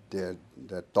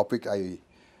the topic I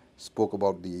spoke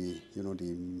about the,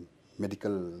 the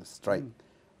medical strike.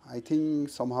 I think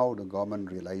somehow the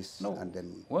government realized, and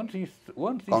then once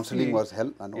counseling was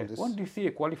held and all this. Once you see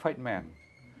a qualified man,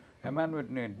 a man with,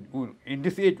 in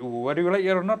this age, whether you like it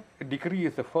or not, a degree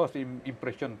is the first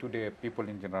impression to the people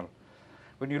in general.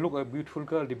 When you look at a beautiful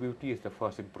girl, the beauty is the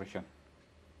first impression.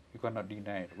 You cannot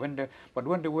deny it. But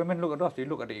when the women look at us, they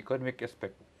look at the economic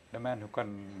aspect, the man who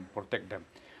can protect them.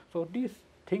 So these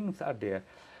things are there.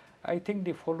 I think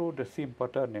they follow the same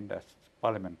pattern in the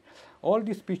parliament. All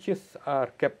these speeches are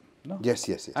kept, no? Yes,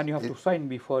 yes, yes. And you have to sign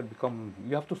before it become.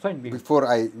 You have to sign before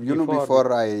I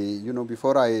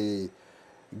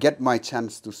get my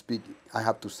chance to speak. I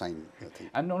have to sign the thing.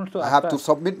 And also I have to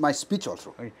submit my speech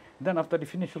also. Then after the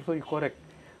finish, also you correct.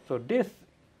 So this,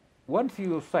 once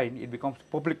you sign, it becomes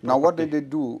public property. Now what did they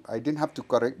do? I didn't have to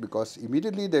correct, because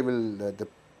immediately they will, the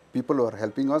people who are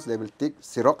helping us, they will take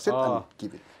Xerox it and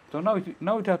keep it. So now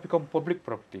it has become public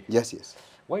property. Yes, yes.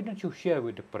 Why don't you share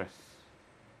with the press,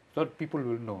 so that people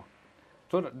will know?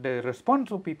 So that the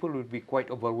response of people will be quite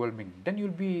overwhelming. Then you'll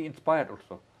be inspired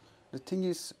also. The thing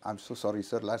is, I'm so sorry,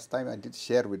 sir. Last time I did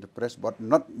share with the press, but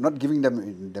not giving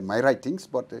them my writings,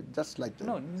 but just like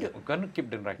no, you cannot keep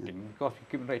them writing, because you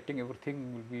keep writing,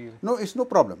 everything will be. No, it's no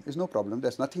problem. It's no problem.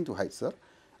 There's nothing to hide, sir.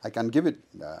 I can give it.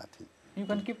 You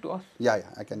can give to us. Yeah,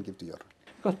 I can give to you.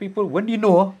 Because people, when you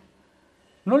know,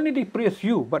 not only they praise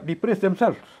you, but they praise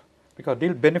themselves, because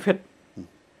they'll benefit.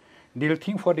 They'll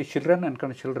think for the children and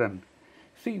grandchildren.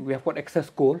 See, we have got excess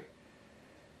coal,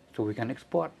 so we can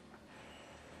export,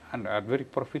 and at very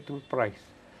profitable price.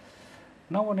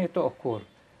 Now when I talk of coal,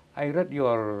 I read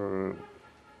your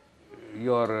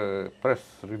press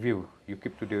review you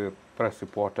keep to the press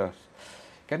reporters.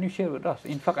 Can you share with us?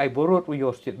 In fact, I borrowed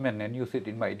your statement and used it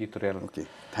in my editorial. Okay,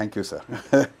 thank you, sir.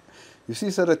 You see,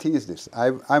 sir, the thing is this.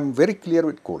 I'm very clear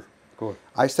with coal. Cool.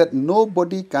 I said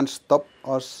nobody can stop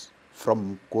us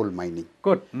from coal mining.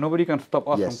 Good. Nobody can stop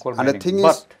us from coal mining. And the thing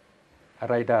but is, a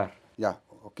rider. Yeah,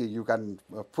 okay, you can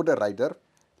put a rider.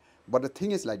 But the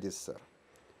thing is like this, sir.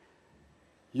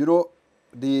 You know,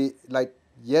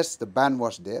 yes, the ban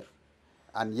was there.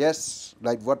 And yes,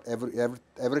 like what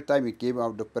every time it came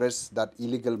out the press, that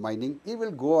illegal mining, it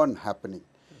will go on happening.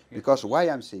 Yes. Because why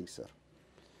I'm saying, sir,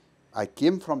 I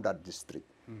came from that district.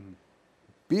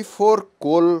 Before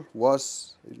coal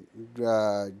was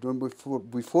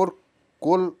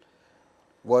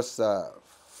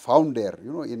found there,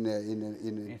 you know, in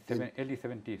early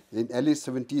 70s. In early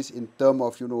 70s, in terms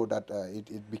of, you know, that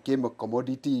it became a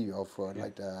commodity of for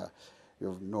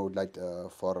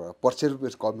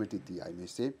purchase commodity, I may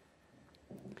say.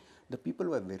 The people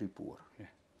were very poor. Yeah.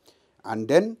 And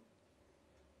then,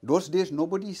 those days,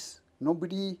 nobody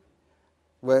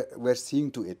were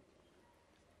seeing to it.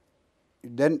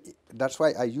 Then that's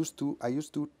why I used to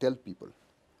tell people,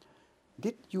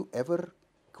 did you ever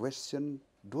question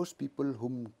those people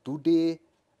whom today,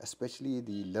 especially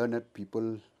the learned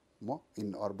people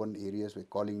in urban areas, we're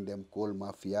calling them coal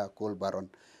mafia, coal baron,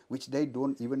 which they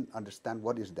don't even understand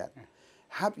what is that.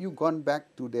 Have you gone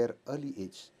back to their early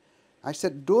age? I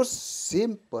said, those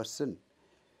same person,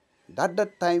 at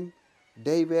that time,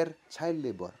 they were child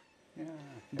labor. Yeah, okay.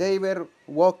 They were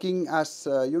working as,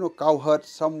 cowherds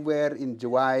somewhere in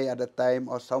Jawai at the time,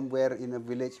 or somewhere in a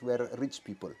village where rich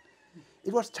people.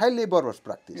 It was child labor was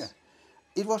practiced. Yeah.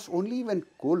 It was only when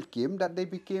coal came that they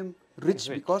became rich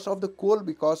because of the coal,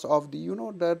 because of the,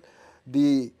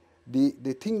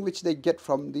 the thing which they get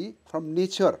from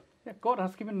nature. Yeah, God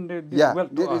has given this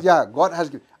wealth to us. Yeah, God has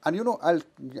given. And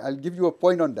I'll give you a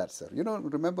point on that, sir.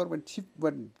 Remember when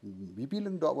Bibi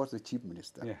Lungdok was the chief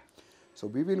minister. Yeah. So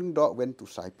Bibi Lungdok went to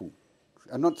Saipung,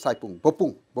 not Saipung,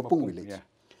 Bopung village. Yeah.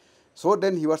 So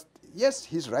then he was, yes,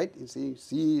 he's right in saying,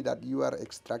 see that you are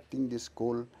extracting this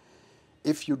coal.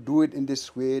 If you do it in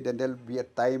this way, then there'll be a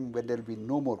time when there'll be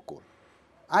no more coal.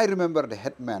 I remember the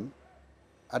headman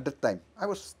at the time. I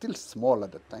was still small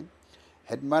at the time.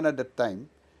 Headman at the time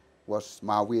was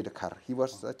Mawi Khar. He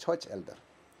was a church elder.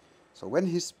 So when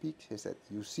he speaks, he said,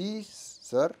 you see,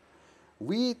 sir,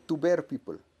 we Tuber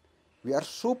people, we are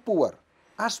so poor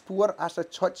as a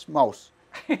church mouse.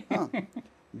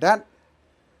 That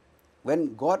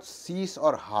when God sees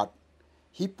our heart,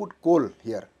 he put coal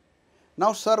here.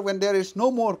 Now, sir, when there is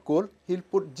no more coal, he'll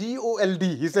put GOLD,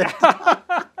 he said.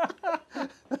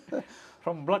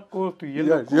 From black coal to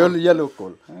yellow coal. Yellow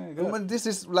coal. This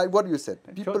is like what you said.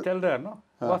 People tell them, no?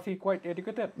 Was he quite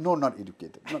educated? No, not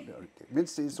educated. Not educated.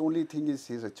 Means his only thing is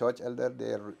he's a church elder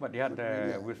there. But he had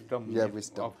wisdom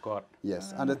of God.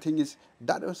 Yes. And the thing is,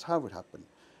 that was how it happened.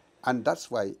 And that's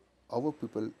why our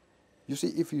people, you see,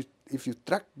 if you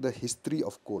track the history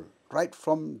of coal, right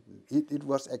from it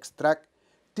was extract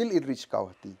till it reached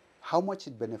Guwahati, how much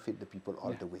it benefit the people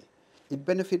all the way. It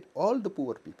benefit all the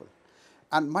poor people.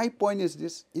 And my point is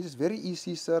this, it is very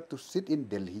easy, sir, to sit in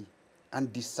Delhi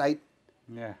and decide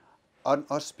on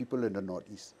us people in the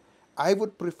Northeast. I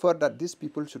would prefer that these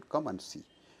people should come and see.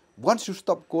 Once you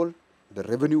stop coal, the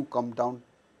revenue come down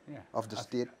of the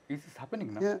state. It is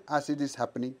happening now. Yeah, as it is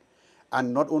happening.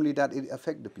 And not only that, it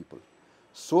affect the people.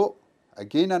 So,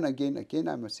 again and again,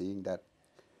 I'm saying that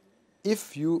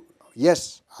if you,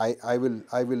 yes, I will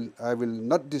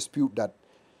not dispute that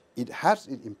it has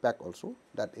an impact also,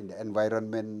 that in the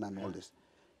environment and all this.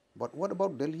 But what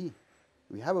about Delhi?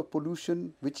 We have a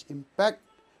pollution which impact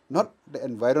not the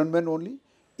environment only,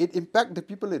 it impact the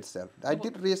people itself. I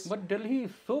did raise. But Delhi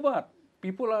is so bad.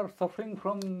 People are suffering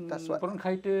from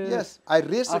bronchitis, yes,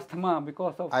 asthma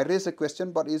because of. I raised a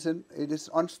question, but it is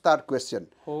on-start question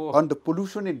on the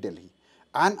pollution in Delhi.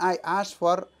 And I asked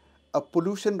for a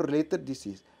pollution-related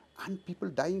disease, and people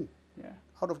dying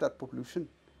out of that pollution.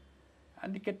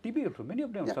 And they get TB also. Many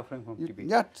of them are suffering from TB.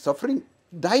 Yeah, suffering,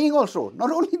 dying also. Not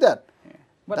only that.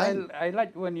 But I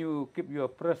like when you keep your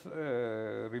press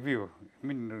review,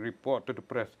 report to the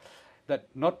press, that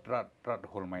not rat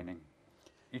hole mining.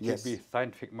 It should be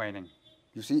scientific mining.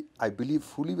 You see, I believe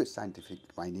fully with scientific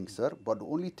mining, sir, but the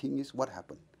only thing is what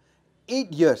happened.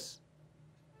 8 years,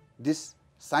 this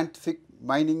scientific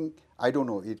mining, I don't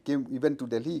know, it came even to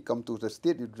Delhi, come to the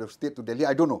state to Delhi,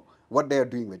 I don't know what they are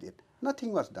doing with it.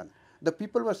 Nothing was done. The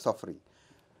people were suffering.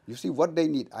 You see, what they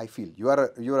need, I feel, you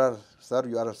are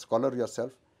a scholar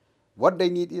yourself. What they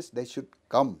need is they should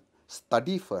come,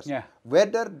 study first,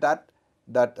 whether that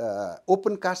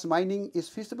open cast mining is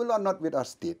feasible or not with our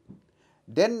state.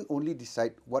 Then only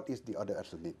decide what is the other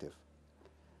alternative.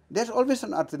 There's always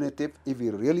an alternative if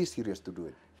we're really serious to do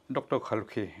it. Dr.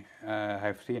 Kharlukhi,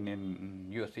 I've seen in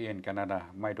USA and Canada,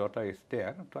 my daughter is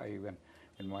there, so I went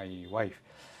with my wife.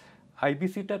 I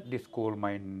visited this coal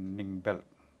mining belt.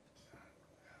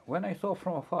 When I saw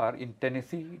from afar in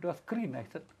Tennessee, it was green. I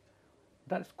said,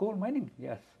 that's coal mining,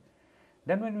 yes.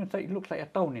 Then when inside, it looks like a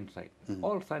town inside,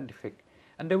 all scientific.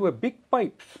 And there were big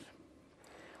pipes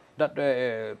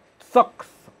that sucks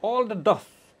all the dust,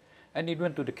 and it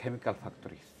went to the chemical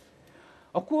factories.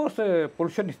 Of course,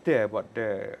 pollution is there, but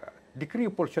the degree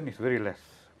of pollution is very less.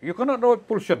 You cannot avoid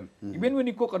pollution. Even when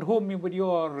you cook at home with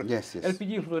your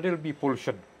LPG, so there will be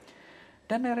pollution.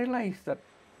 Then I realized that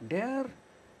they are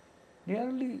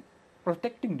really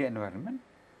protecting the environment.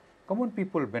 Common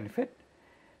people benefit,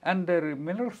 and the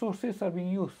mineral sources are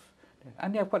being used,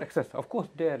 and they have got access. Of course,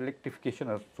 their electrification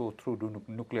is so through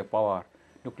the nuclear power,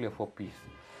 nuclear for peace.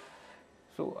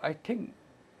 So I think,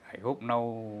 I hope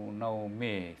now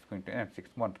May is going to end, 6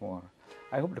 months more.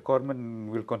 I hope the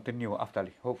government will continue after,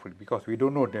 hopefully, because we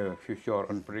don't know the future,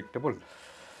 unpredictable.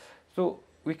 So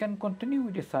we can continue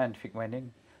with the scientific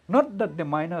mining. Not that the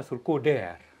miners will go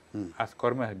there, as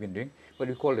government has been doing, but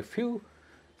we call a few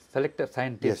selected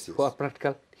scientists who are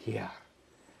practical here.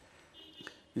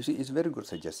 You see, it's a very good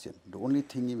suggestion. The only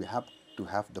thing we have to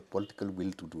have the political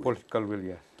will to do it. Political will,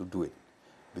 yes. To do it.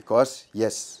 Because,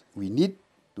 yes, we need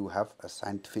to have a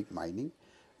scientific mining.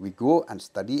 We go and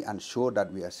study and show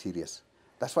that we are serious.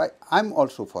 That's why I'm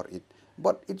also for it.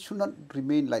 But it should not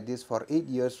remain like this for 8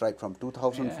 years, right, from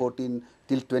 2014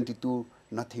 till 22,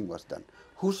 nothing was done.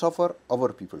 Who suffer?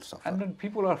 Our people suffer. And then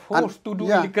people are forced to do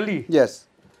illegally. Yes.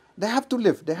 They have to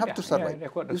live. They have to survive.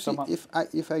 You see,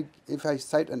 if I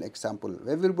cite an example,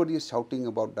 everybody is shouting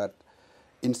about that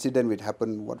incident which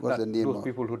happened. What was the name? Those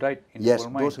people who died in the coal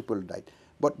mine. Those people died.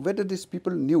 But whether these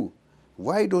people knew,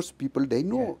 why those people, they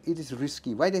know it is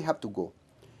risky. Why they have to go?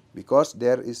 Because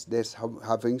there's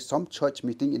having some church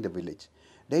meeting in the village.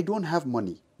 They don't have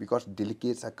money because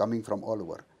delegates are coming from all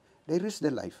over. They risk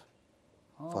their life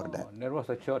for that. There was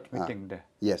a church meeting there.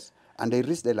 Yes, and they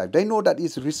risk their life. They know that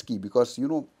it's risky because,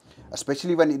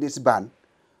 especially when it is banned,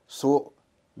 so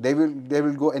they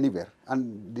will go anywhere.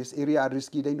 And this area are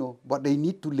risky, they know, but they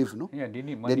need to live, no? Yeah, they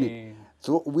need money.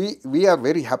 So we are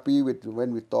very happy with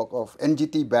when we talk of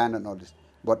NGT ban and all this,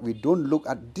 but we don't look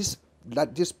at this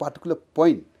particular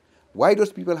point. Why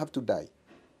those people have to die?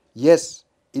 Yes,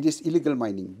 it is illegal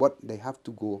mining, but they have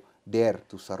to go there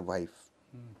to survive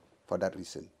for that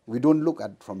reason. We don't look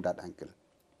at from that angle.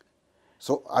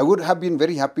 So I would have been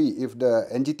very happy if the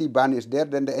NGT ban is there,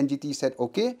 then the NGT said,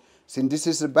 okay, since this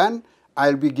is a ban,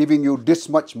 I'll be giving you this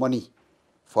much money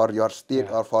for your state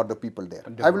or for the people there.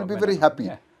 I will be very happy.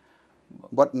 Yeah.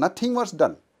 But nothing was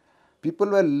done. People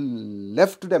were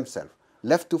left to themselves,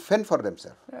 left to fend for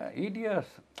themselves. 8 years.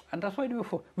 And that's why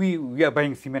we are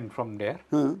buying cement from there.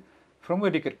 From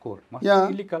where they get coal? Must Yeah.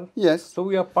 be illegal. Yes. So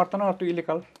we are partner to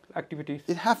illegal activities.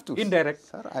 It have to. Indirect.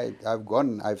 Sir, I've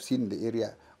gone. I've seen the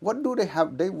area. What do they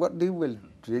have? They will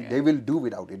do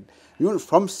without it. You know,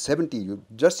 from 70. You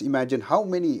just imagine how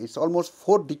many. It's almost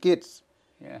 4 decades.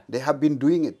 Yeah. They have been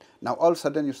doing it. Now all of a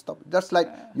sudden you stop. Just like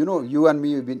you know, you and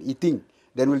me have been eating.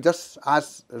 Then we'll just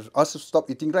ask us to stop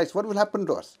eating rice. What will happen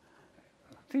to us?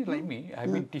 See, like me,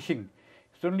 I've been teaching.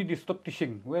 Suddenly they stop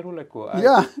teaching. Where will I go?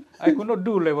 I could not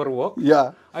do labor work.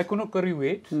 Yeah. I could not carry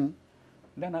weight.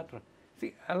 Then after,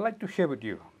 see, I'd like to share with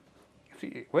you.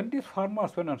 See, when these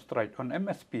farmers went on strike on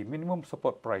MSP, minimum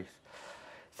support price,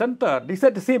 Center, they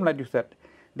said the same like you said.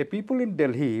 The people in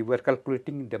Delhi were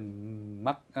calculating the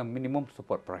minimum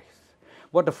support price.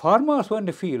 But the farmers were in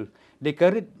the field, they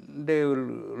carried the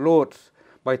loads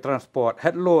by transport,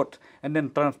 had loads, and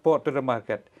then transport to the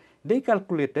market. They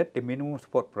calculated the minimum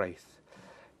support price.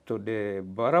 So the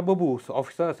Barababus,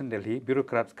 officers in Delhi,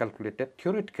 bureaucrats calculated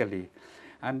theoretically,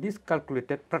 and this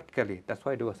calculated practically. That's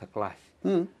why there was a clash.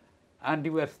 And they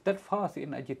were steadfast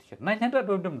in agitation. 900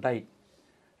 of them died.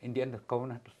 In the end, the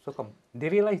government had to succumb. They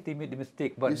realized they made a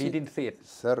mistake, but they didn't say it.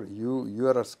 Sir, you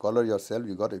are a scholar yourself.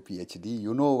 You got a PhD.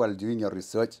 You know while doing your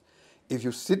research, if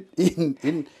you sit in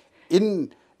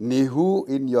Nehu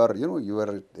in your you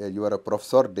are a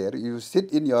professor there. You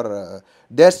sit in your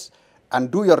desk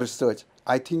and do your research.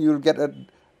 I think you will get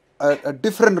a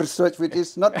different research which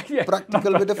is not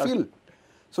practical with the field.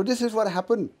 So this is what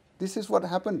happened. This is what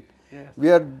happened.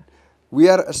 Yes. We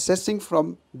are assessing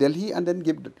from Delhi and then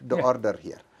give the order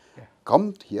here.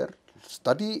 Come here,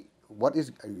 study what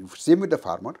is same with the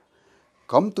farmer.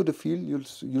 Come to the field,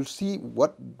 you'll see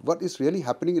what is really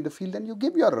happening in the field, and you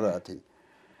give your thing.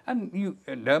 And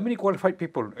there are many qualified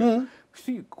people.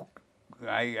 See,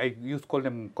 I used to call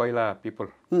them Koila people.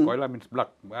 Koila means black.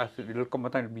 As it will come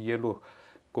time, be yellow,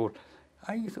 gold.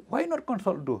 I said, why not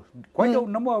consult those? Quite a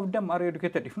number of them are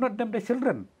educated. If not them, the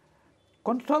children.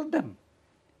 Consult them.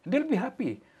 They'll be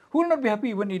happy. Who will not be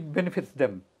happy when it benefits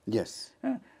them? Yes.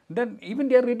 Then even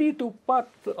they are ready to part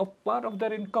of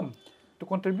their income to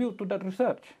contribute to that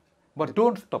research. But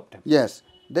don't stop them. Yes.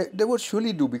 They would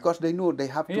surely do because they know they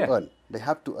have to earn. They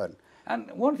have to earn. And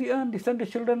once they earn, they send the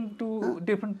children to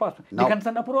different paths. Now, they can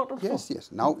send abroad also. Yes, yes.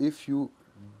 Now if you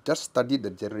just study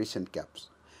the generation gaps,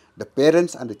 the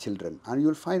parents and the children, and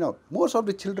you'll find out most of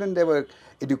the children, they were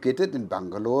educated in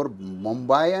Bangalore,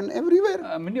 Mumbai and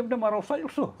everywhere. Many of them are outside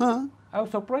also. I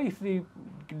was surprised they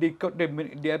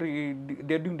are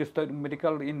doing the study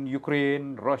medical in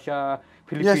Ukraine, Russia,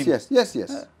 Philippines.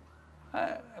 Yes.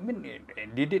 I mean,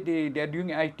 they are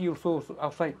doing IT also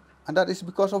outside. And that is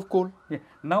because of coal. Yeah.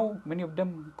 Now many of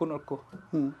them could not go.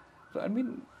 So I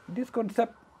mean, this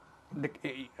concept,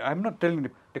 I'm not telling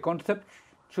you, the concept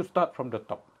should start from the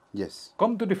top. Yes.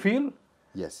 Come to the field.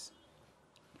 Yes.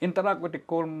 Interact with the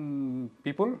coal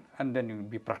people, and then you will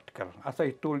be practical. As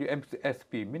I told you,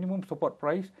 MSP, minimum support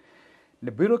price,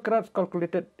 the bureaucrats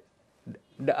calculated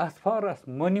as far as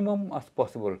minimum as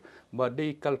possible, but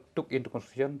they took into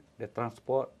consideration the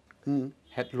transport,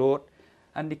 head load,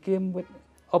 and they came with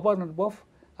above and above,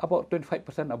 about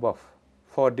 25% above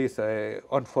for these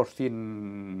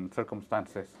unforeseen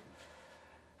circumstances.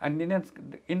 And then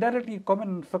indirectly come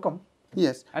and succumb.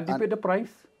 Yes. And they paid the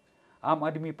price. Aam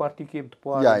Aadmi Party came to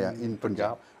power in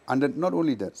Punjab. And then not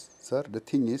only that, sir, the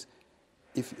thing is,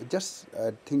 if just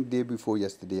I think day before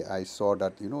yesterday, I saw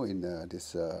that, in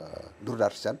this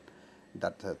Doordarshan,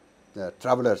 that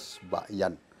travelers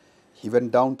Yan, he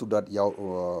went down to that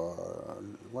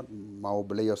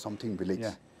Maoblay or something village.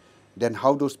 Yeah. Then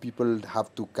how those people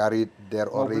have to carry their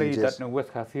oranges. That's no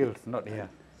West Hills, not here.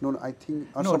 No, I think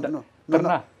not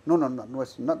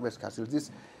West Castle.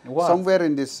 This somewhere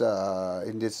in this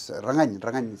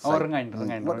Rangain side. Oh,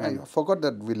 Rangain. I forgot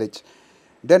that village.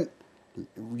 Then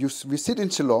we sit in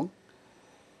Shillong.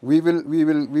 We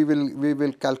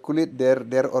will calculate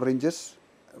their oranges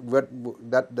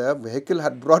that the vehicle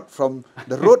had brought from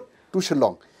the road to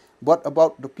Shillong. But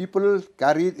about the people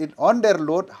carried it on their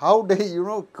load, how they,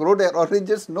 grow their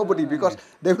oranges, nobody, because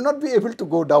they will not be able to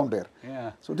go down there.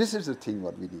 Yeah. So this is the thing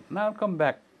what we need. Now I'll come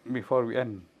back before we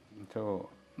end. So,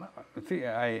 see,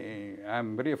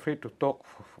 I'm very afraid to talk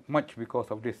much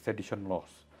because of these sedition laws.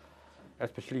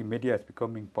 Especially media is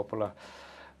becoming popular.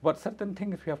 But certain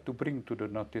things we have to bring to the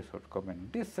notice of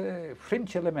comment. These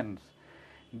French elements,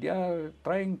 they are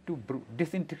trying to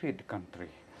disintegrate the country.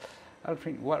 I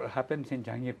think what happens in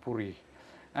Jahangirpuri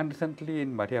and recently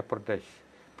in Madhya Pradesh,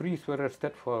 priests were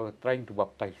arrested for trying to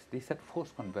baptize. They said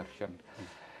forced conversion.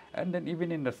 And then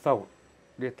even in the south,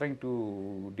 they're trying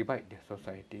to divide the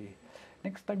society.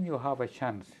 Next time you have a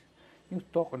chance, you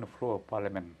talk on the floor of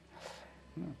parliament.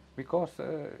 Because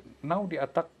now they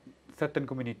attack certain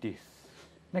communities.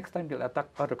 Next time they'll attack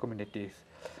other communities.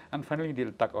 And finally they'll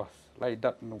attack us. Like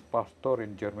that pastor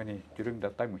in Germany during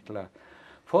that time.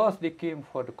 First they came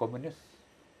for the communists.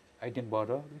 I didn't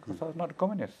bother because I was not a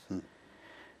communist.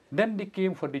 Then they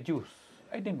came for the Jews.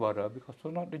 I didn't bother because I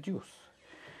was not the Jews.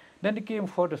 Then they came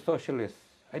for the socialists.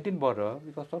 I didn't bother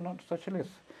because I was not a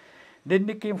socialist. Then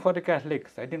they came for the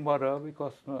Catholics. I didn't bother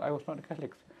because I was not a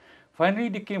Catholic. Finally,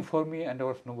 they came for me and there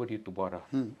was nobody to bother.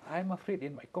 I'm afraid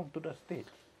it might come to that stage.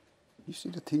 You see,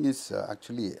 the thing is,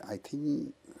 actually, I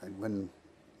think when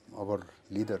our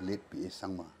leader, late P.A.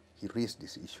 Sangma, he raised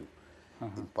this issue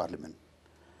in Parliament.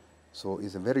 So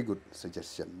it's a very good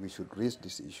suggestion. We should raise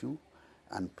this issue.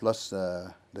 And plus,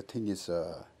 the thing is,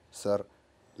 sir,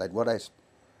 like what I've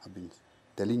been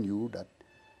telling you, that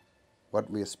what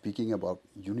we are speaking about,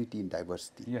 unity in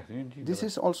diversity. Yes, unity. This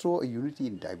is also a unity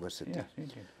in diversity. Yes,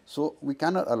 indeed. So we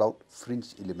cannot allow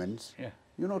fringe elements,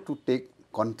 to take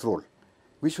control.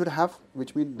 We should have,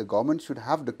 which means the government should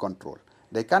have the control.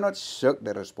 They cannot shirk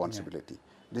their responsibility.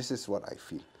 This is what I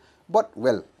feel. But,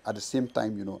 well, at the same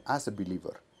time, as a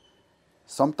believer,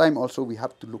 sometime also we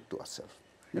have to look to ourselves.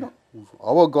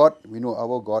 Our God, we know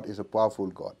our God is a powerful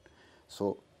God.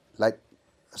 So, like,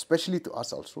 especially to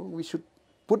us also, we should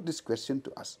put this question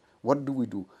to us. What do we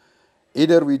do?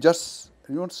 Either we just,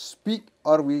 speak,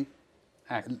 or we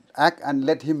act and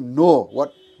let him know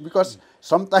what, because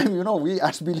sometimes, we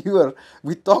as believers,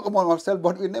 we talk among ourselves,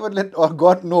 but we never let our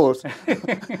God knows.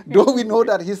 Though we know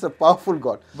that he's a powerful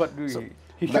God. But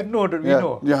he should know that we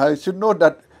know. Yeah, he should know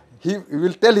that he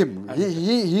will tell him.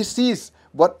 He sees,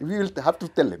 but we will have to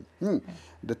tell him.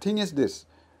 The thing is this,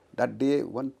 that day,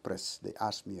 one press, they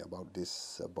asked me about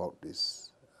this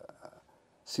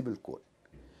civil code.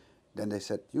 Then they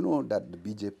said, that the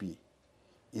BJP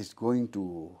is going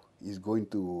to,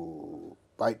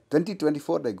 by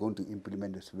 2024, they're going to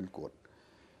implement the civil code.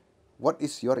 What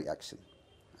is your reaction?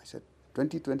 I said,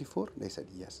 2024? They said,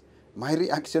 yes. My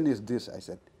reaction is this, I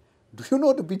said, do you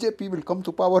know the BJP will come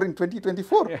to power in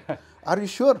 2024? Are you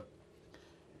sure?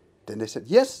 Then they said,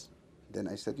 yes. Then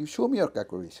I said, you show me your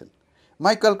calculation.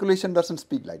 My calculation doesn't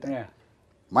speak like that.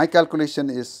 My calculation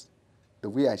is the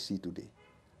way I see today.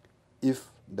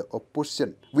 If the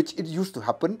opposition, which it used to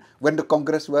happen when the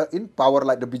Congress were in power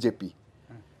like the BJP,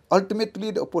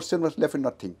 ultimately the opposition was left with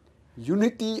nothing.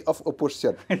 Unity of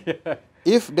opposition.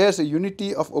 If there's a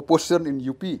unity of opposition in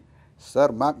UP, sir,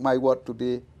 mark my word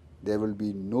today, there will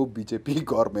be no BJP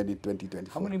government in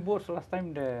 2024. How many votes last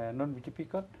time the non-BJP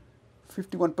got?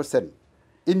 51%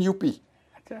 in UP.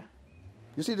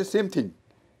 You see the same thing.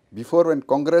 Before, when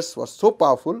Congress was so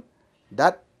powerful,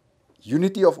 that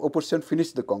unity of opposition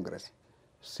finished the Congress.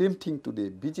 Same thing today.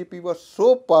 BJP was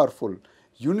so powerful.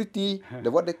 Unity,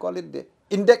 what they call it, the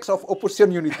index of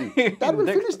opposition unity. That will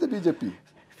finish the BJP.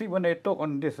 See, when I talk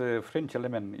on this French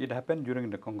element, it happened during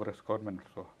the Congress government.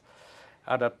 So,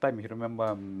 at that time, you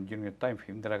remember, during the time of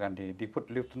Indira Gandhi, they put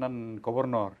Lieutenant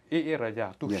Governor A.A.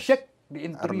 Raja to check the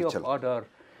entry of other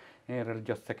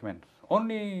religious segments.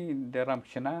 Only the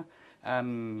Ramshana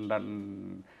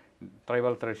and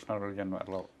tribal traditional religion were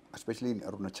allowed. Especially in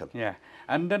Arunachal. Yeah.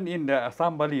 And then in the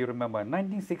Assam Valley, you remember,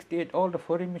 1968, all the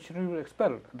foreign missionaries were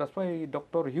expelled. That's why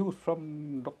Dr. Hughes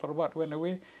from Dr. Watt went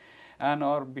away, and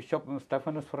our Bishop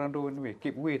Stephanus Ferrando went away,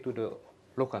 gave way to the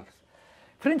locals.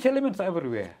 French elements are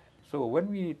everywhere. So when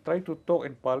we try to talk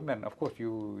in Parliament, of course,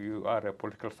 you are a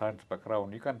political science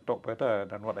background. You can talk better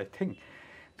than what I think.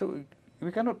 So we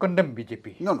cannot condemn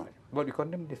BJP. No. But we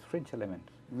condemn this French element.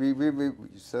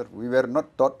 Sir, we were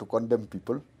not taught to condemn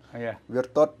people. We are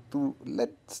taught to,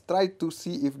 let's try to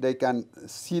see if they can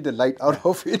see the light out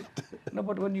of it. No,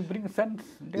 but when you bring sense,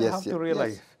 they have to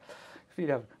realize. See,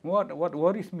 what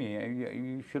worries me,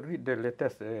 you should read the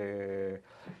latest, the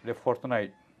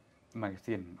fortnight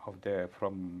magazine of the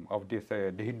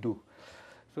Hindu.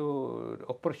 So,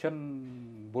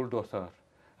 Operation Bulldozer,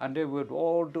 and they were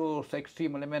all those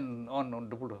extreme elements on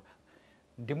the bulldozer,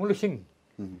 demolishing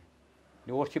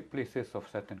the worship places of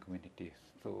certain communities.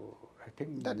 So, I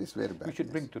think that is very bad. We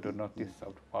should bring to the notice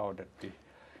of the power that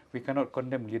we cannot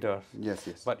condemn leaders. Yes.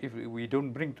 But if we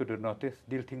don't bring to the notice,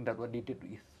 they'll think that what they did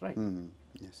is right.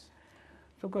 Yes.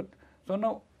 So good. So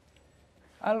now,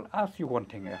 I'll ask you one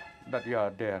thing that you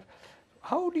are there.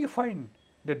 How do you find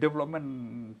the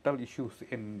developmental issues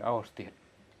in our state?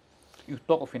 You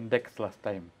talked of index last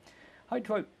time. How do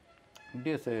you find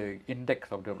this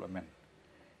index of development?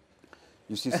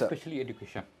 You see, especially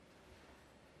education.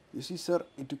 You see, sir,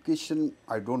 education,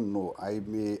 I don't know. I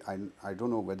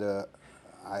don't know whether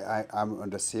I'm on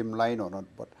the same line or not,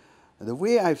 but the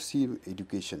way I've seen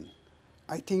education,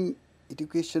 I think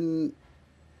education,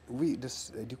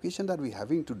 this education that we're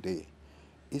having today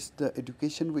is the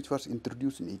education which was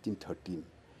introduced in 1813,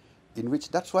 in which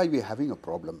that's why we're having a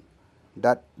problem.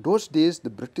 That those days the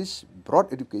British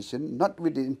brought education not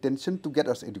with the intention to get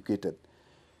us educated.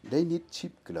 They need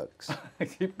cheap clerks.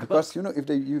 Because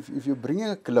if you're bringing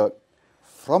a clerk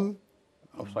from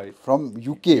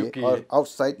UK or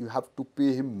outside, you have to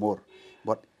pay him more.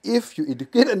 But if you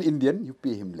educate an Indian, you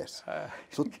pay him less.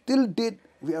 So till date,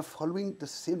 we are following the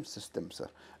same system, sir.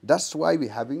 That's why we're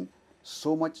having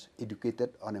so much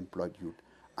educated unemployed youth.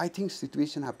 I think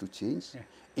situation have to change. Yeah.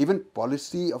 Even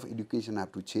policy of education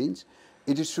have to change.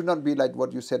 It should not be like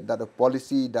what you said, that a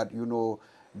policy that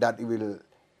that will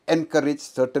encourage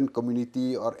certain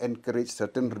community or encourage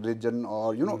certain religion,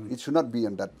 or it should not be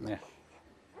on that. Yeah.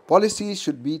 Policy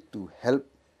should be to help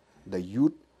the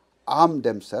youth arm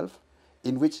themselves,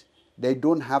 in which they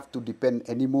don't have to depend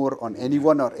anymore on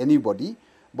anyone or anybody,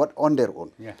 but on their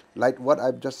own. Yeah. Like what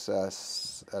I've just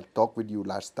talked with you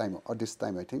last time, or this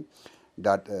time I think,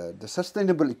 that the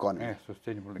sustainable economy. Yeah,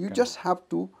 sustainable economy. You just have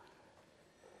to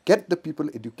get the people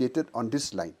educated on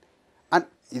this line. And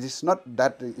it is not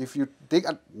that if you take,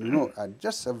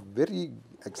 just a very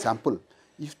example,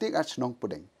 if you take Nong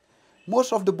Podeng,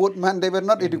 most of the boatmen, they were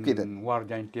not educated.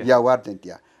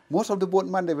 Warjaintia. Most of the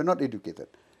boatmen, they were not educated.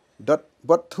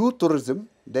 But through tourism,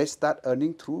 they start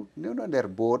earning through their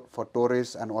boat for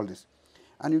tourists and all this.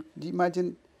 And you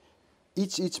imagine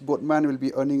each boatman will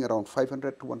be earning around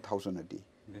 500 to 1,000 a day.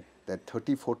 Yeah. There are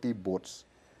 30, 40 boats.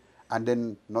 And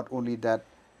then not only that,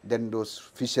 then those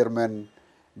fishermen,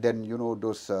 then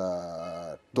those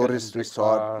tourist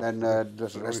resort and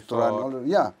those restaurant, all,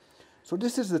 yeah. So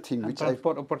this is the thing and which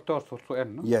transport operators also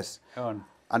earn, no? Yes.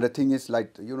 And the thing is,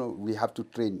 like, we have to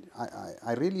train.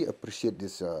 I really appreciate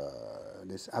this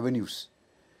avenues.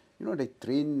 They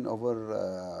train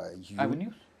our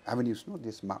avenues? Avenues, no?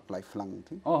 This Mark Lifelong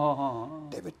thing.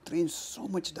 They were trained so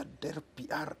much that their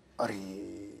PR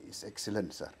is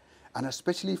excellent, sir. And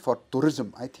especially for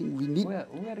tourism, I think we need.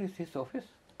 Where is his office?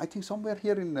 I think somewhere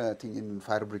here in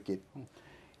Fire Brigade.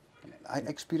 I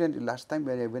experienced it last time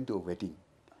when I went to a wedding,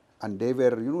 and they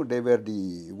were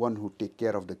the one who take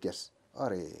care of the guests.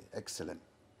 Excellent.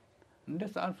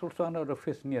 There's also another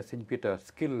office near St. Peter,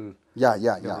 skill. Yeah.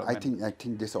 I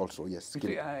think this also, yes.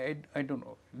 Skill. See, I don't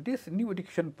know. This new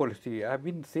education policy I've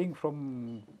been seeing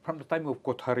from the time of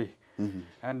Kothari,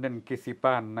 and then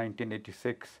Kesipan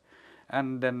 1986,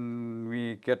 and then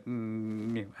we get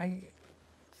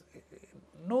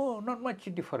not much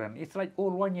different. It's like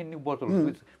old wine in new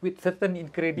bottles with certain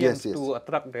ingredients to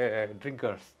attract the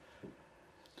drinkers.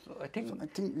 So I think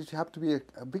it have to be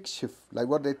a big shift, like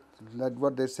what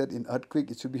they said in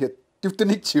earthquake. It should be a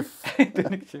tectonic shift.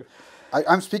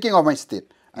 I'm speaking of my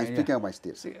state. Speaking of my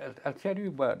state. See, I'll tell you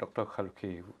about Dr.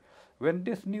 Kharlukhi. When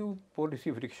this new policy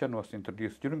of education was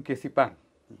introduced during Kesipan,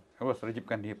 I was Rajiv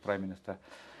Gandhi Prime Minister.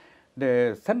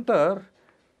 The center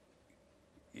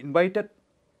invited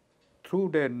through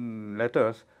the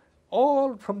letters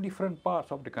all from different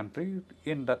parts of the country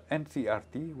in the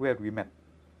NCRT where we met.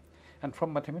 And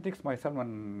from mathematics, myself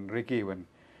and Ricky went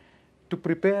to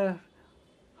prepare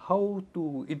how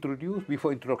to introduce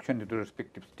before introduction to the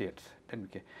respective states.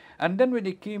 And then when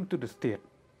it came to the state,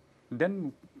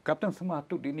 then Captain Sama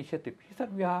took the initiative. He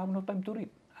said, we have no time to read.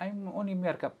 I'm only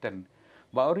mere captain.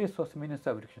 But Aureus was Minister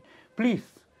of Education. Please,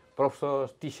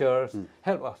 professors, teachers,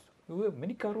 help us. We have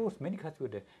many caros, many cars were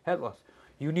there. Help us.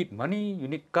 You need money, you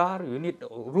need car, you need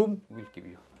room, we'll give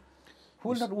you. Who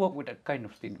will not work with that kind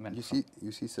of statement?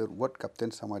 You see, sir, what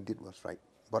Captain Sama did was right.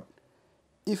 But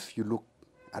if you look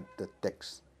at the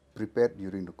text prepared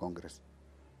during the Congress,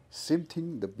 same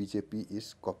thing the BJP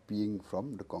is copying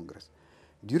from the Congress.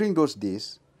 During those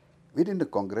days, within the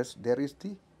Congress, there is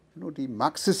the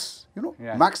Marxist,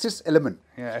 Marxist element.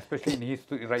 Yeah, especially in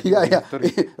history, writing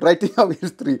history. Writing of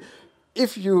history.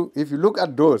 If you look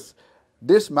at those,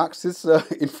 this Marxist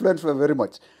influence were very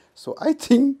much. So I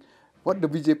think what the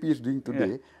BJP is doing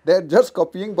today, they're just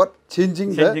copying but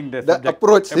changing the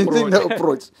approach, changing the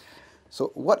approach.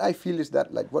 So what I feel is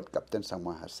that, like what Captain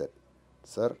Sama has said,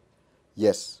 sir,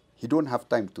 yes, he don't have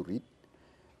time to read,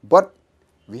 but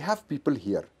we have people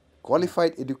here,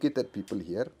 qualified, educated people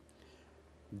here.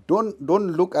 Don't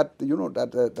look at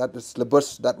that the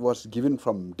syllabus that was given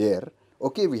from there.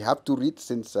 Okay, we have to read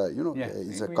since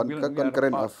it's a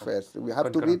concurrent affairs. We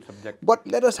have to read, but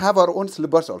let us have our own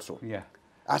syllabus also. Yeah.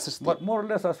 As a state. But more or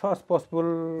less as far as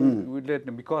possible,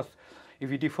 because if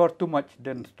we defer too much,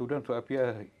 then students who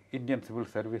appear Indian civil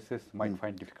services might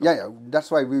find difficult. Yeah, that's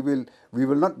why we will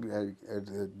not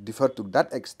defer to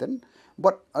that extent.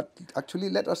 But actually,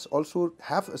 let us also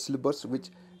have a syllabus which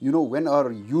when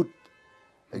our youth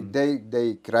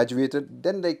They graduated,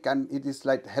 then they can, it is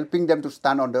like helping them to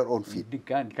stand on their own feet. They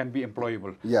can be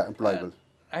employable. Yeah, employable.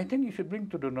 I think you should bring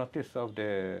to the notice of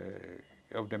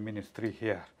the ministry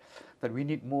here that we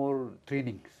need more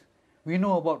trainings. We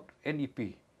know about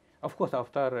NEP. Of course,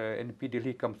 after NEP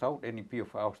Delhi comes out, NEP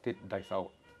of our state dies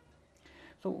out.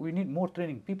 So we need more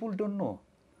training. People don't know.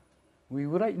 We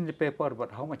write in the paper,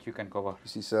 but how much you can cover? You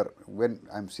see, sir, when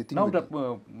I'm sitting now with that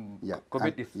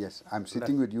COVID is yes, I'm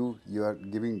sitting with you. You are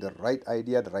giving the right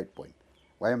idea, the right point.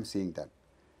 Why I'm saying that?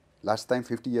 Last time,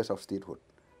 50 years of statehood.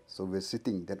 So we're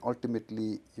sitting. Then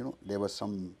ultimately, there was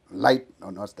some light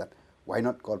on us that why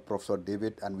not call Professor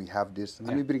David and we have this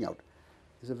and we bring out.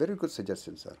 It's a very good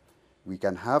suggestion, sir. We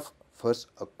can have first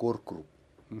a core group,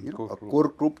 core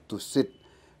group to sit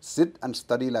and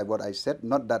study like what I said,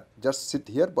 not that just sit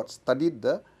here, but study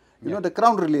the, the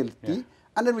ground reality,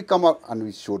 and then we come up and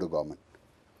we show the government.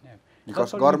 Yeah.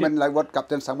 Because government, like what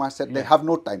Captain Sama said, they have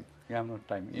no time. They have no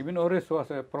time. Even Oris was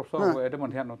a professor,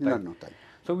 Edmund had no time. No time.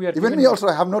 So we are even we also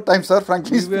have no time, sir,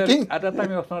 frankly speaking. At that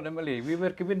time, I was not MLA. We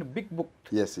were given a big book.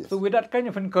 Yes. So with that kind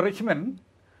of encouragement,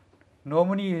 no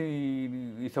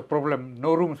money is a problem,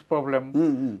 no room is a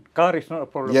problem, car is not a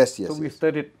problem. Yes. So we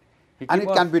studied. And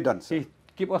it can be done, sir.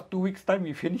 Give us 2 weeks time,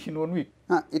 we finish in 1 week.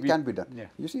 It can be done. Yeah.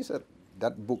 You see, sir,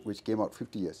 that book which came out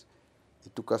 50 years,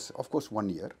 it took us, of course, 1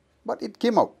 year, but it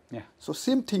came out. Yeah. So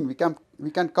same thing, we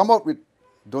can come out with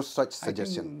those such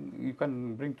suggestions. You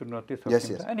can bring to notice. Yes.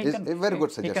 And it's a very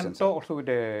good suggestion. He can talk also with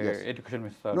the education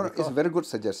minister. No, it's a very good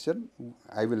suggestion.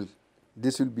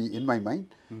 This will be in my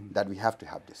mind that we have to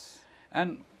have this.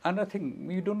 And another thing,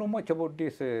 we don't know much about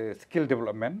this skill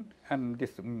development and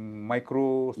this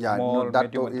micro, small,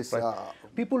 medium enterprise.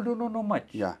 People do not know much.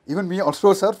 Yeah, even me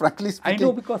also, sir, frankly speaking. I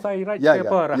know because I write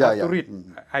paper, I have to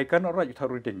read. I cannot write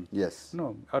without reading. Yes.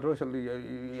 No, otherwise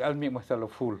I'll make myself a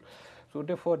fool. So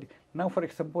therefore, now for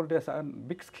example, there's a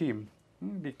big scheme.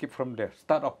 They keep from there,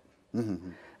 startup.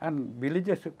 And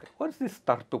villagers, what's this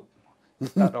startup?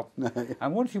 Startup.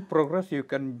 And once you progress, you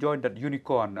can join that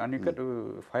unicorn and you get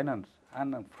finance.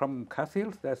 And from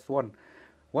Khas-Hills, there's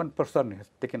one person has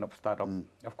taken up startup.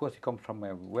 Of course, he comes from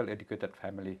a well-educated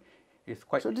family. It's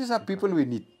quite. So these are people we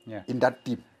need in that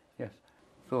team. Yes.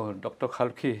 So Dr.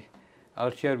 Kharlukhi,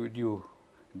 I'll share with you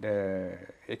the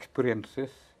experiences,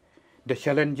 the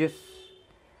challenges,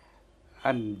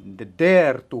 and the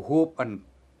dare to hope and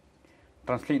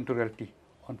translate into reality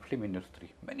on film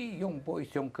industry. Many young boys,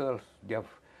 young girls, they have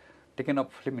taken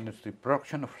up film industry,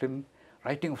 production of film,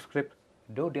 writing of script,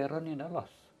 though they are running a loss.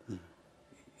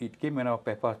 It came in our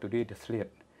paper today, the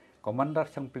slate. Commander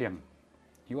Chang Pliang,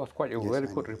 he was quite a very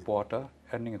good reporter,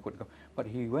 earning a good, but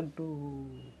he went to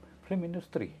film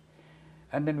industry.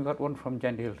 And then we got one from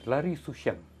Jan Hills, Larry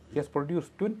Sushiang. He has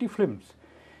produced 20 films.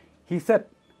 He said,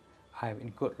 I have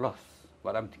incurred loss,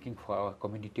 but I'm thinking for our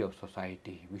community or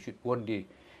society. We should one day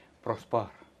prosper.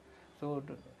 So,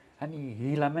 and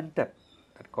he lamented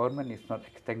that government is not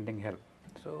extending help.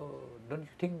 So, don't you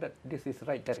think that this is the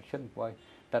right direction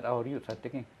that our youths are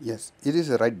taking? Yes, it is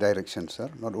the right direction, sir.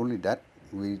 Not only that,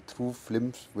 through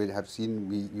films we have seen,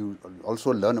 you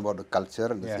also learn about the culture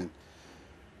and the thing.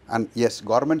 And yes,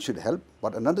 government should help.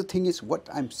 But another thing is what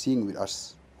I'm seeing with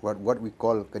us, what we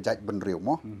call Kajat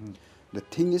Banreo. The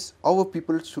thing is, our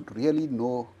people should really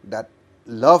know that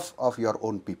love of your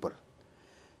own people.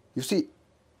 You see,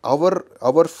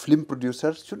 our film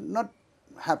producers should not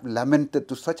have lamented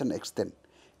to such an extent.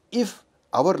 If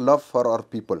our love for our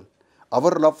people,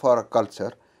 our love for our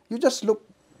culture, you just look,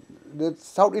 the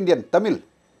South Indian, Tamil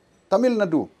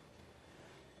Nadu,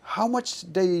 how much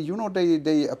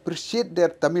they appreciate their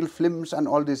Tamil films and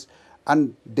all this,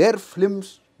 and their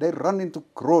films, they run into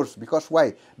crores because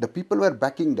why? The people were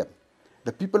backing them.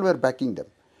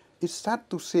 It's sad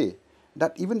to say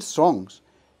that even songs,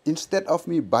 instead of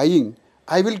me buying,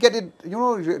 I will get it,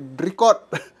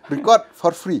 record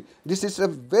for free. This is a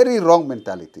very wrong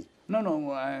mentality.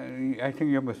 No, I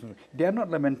think you must. They are not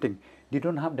lamenting. They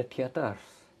don't have the theaters.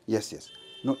 Yes.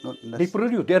 No. They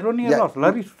produce. They are running a loss.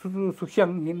 Larry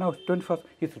Sushiang, he now 21st,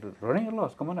 he's running a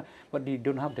loss. Come on, but they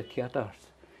don't have the theaters.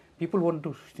 People want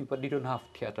to see, but they don't have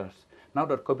theaters. Now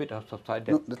that COVID has subsided.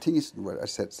 No, the thing is, what I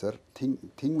said, sir,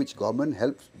 thing which government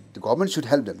helps, the government should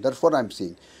help them. That's what I'm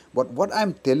saying. But what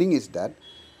I'm telling is that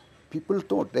people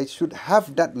thought they should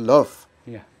have that love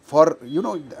for,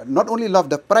 not only love,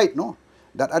 the pride,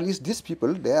 that at least these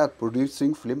people, they are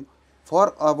producing film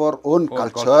for our own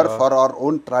culture, for our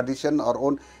own tradition, our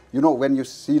own, when you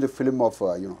see the film of,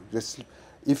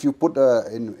 if you put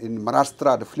in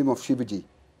Maharashtra, the film of Shivaji,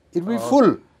 it will be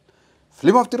full.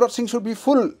 Film of Tirot Singh should be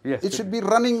full. Yes, it should be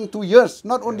running in 2 years,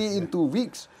 not only in 2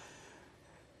 weeks.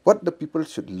 what the people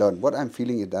should learn, what I'm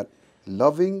feeling is that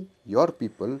loving your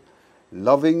people,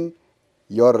 loving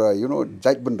your,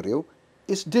 Jait Banreo,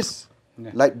 is this.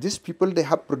 Yeah. Like these people, they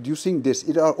have producing this.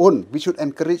 It's our own. We should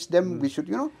encourage them. We should,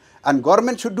 and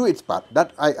government should do its part.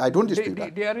 That I don't dispute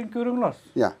that. They are incurring loss.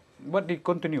 Yeah. But it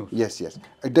continues. Yes, yes.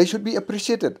 They should be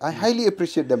appreciated. I highly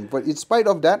appreciate them. But in spite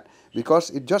of that,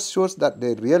 because it just shows that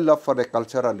the real love for the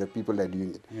culture and the people are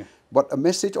doing it. Yeah. But a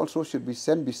message also should be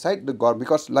sent beside the government,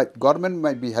 because like government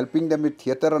might be helping them with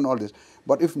theatre and all this.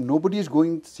 But if nobody is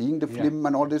going, seeing the film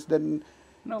and all this, then...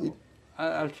 No,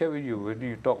 I'll share with you when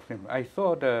you talk film. I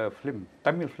saw the film,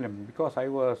 Tamil film, because I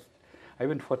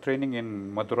went for training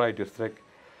in Madurai district.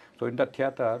 So in that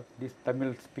theatre, these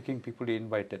Tamil-speaking people, they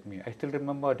invited me. I still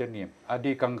remember the name,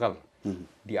 Adi Kangal,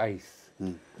 The Eyes.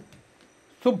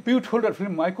 So beautiful that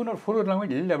film. I could not follow the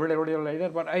language like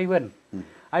that, but I went.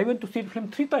 I went to see the film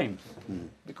 3 times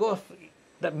because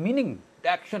the meaning, the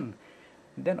action.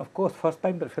 Then of course, first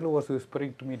time that fellow was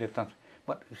whispering to me the times.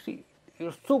 But you see, it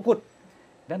was so good.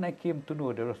 Then I came to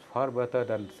know there was far better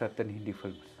than certain Hindi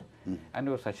films. And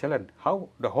it was a challenge. How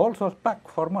the halls was packed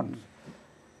for months.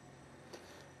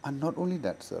 And not only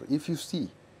that, sir, if you see,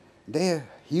 their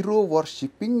hero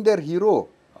worshipping their hero.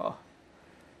 Oh.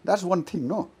 That's one thing,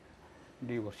 no?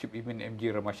 They worship even M.G.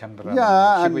 Ramachandran,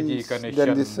 yeah, and Shivaji Ganeshan,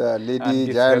 then this lady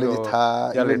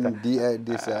Jayalalitha, even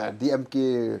this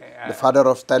DMK, the father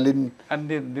of Stalin. And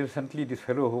then recently this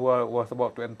fellow who was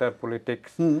about to enter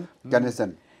politics.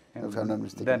 Ganeshan, if I'm not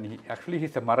mistaken. Then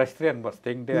he's a Maharashtrian, but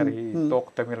staying there, he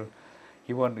talked Tamil.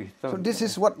 So this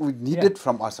is what we needed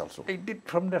from us also. They did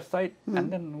from their side,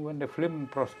 and then when the film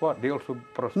prospered, they also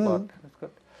prospered. That's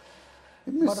good.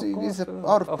 It's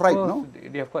our pride, no?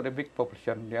 They have got a big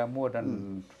population. They are more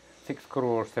than 6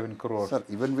 crores, 7 crores. Sir,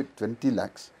 even with 20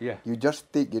 lakhs, yeah. You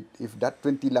just take it, if that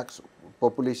 20 lakhs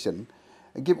population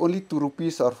give only 2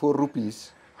 rupees or 4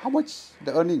 rupees, how much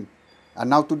the earning?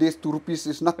 And now today's 2 rupees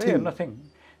is nothing. Yeah, nothing.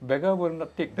 Beggar will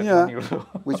not take that money also.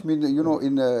 Which means,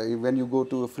 when you go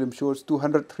to film shows,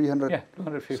 200, 300. Yeah,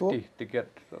 250 to get.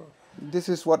 So this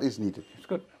is what is needed. It's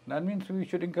good. That means we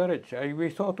should encourage.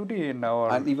 We saw today in our...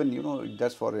 And even,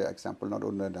 just for example, not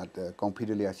only that,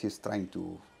 Kompidelia, she's trying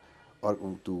to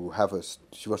have a...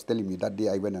 She was telling me that day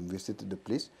I went and visited the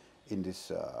place in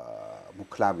this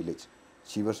Mukhla village.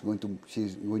 She's going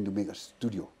to make a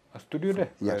studio. A studio there?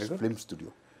 Yes, film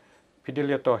studio.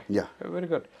 Fidelia Toy. Yeah. Very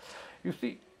good. You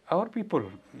see, our people,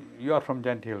 you are from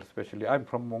Giant Hill especially, I'm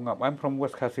from Mungap. I'm from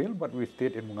West Khasil, but we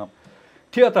stayed in Mungap.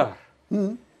 Theatre.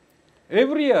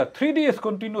 Every year, 3 days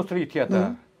continuously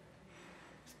theatre.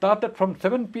 Started from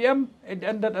 7 p.m., it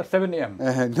ended at 7 a.m.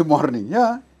 In the morning,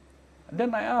 yeah.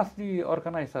 Then I asked the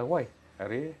organizer, why? Are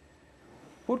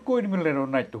food go in the middle of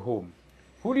the night to home.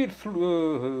 Who eats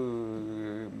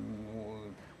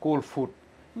cold food?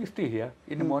 We stay here.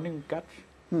 In the morning we catch.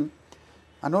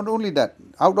 And not only that,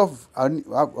 out of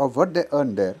what they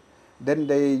earn there, then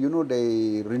they,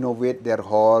 they renovate their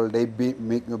hall, they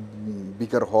make a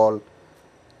bigger hall.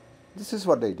 This is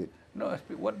what they did. No,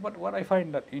 what I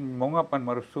find that in Mongap and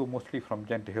Marusu, mostly from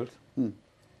Giant Hills,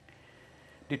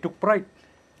 they took pride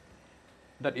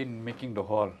that in making the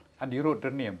hall. And you wrote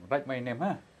their name, write my name,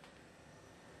 huh?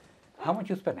 How much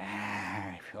you spend?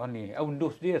 If only, in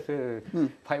those days,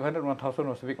 500, 1,000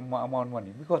 was a big amount of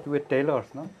money, because we were tailors,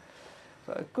 no?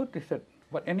 So good, he said.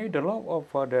 But anyway, the law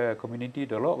of the community,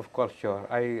 the law of culture,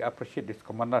 I appreciate this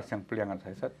commander Siang Pliang, as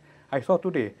I said. I saw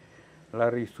today,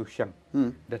 Larry Sushang,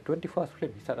 the 21st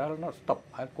film. He said, I'll not stop,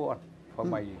 I'll go on for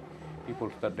my people,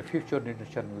 so that the future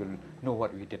generation will know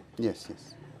what we did. Yes,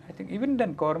 yes. I think even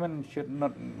then, government should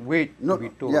not wait to be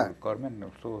told. Yeah. Government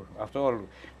also, after all,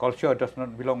 culture does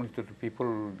not belong only to the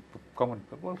people, common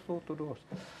people, also to those.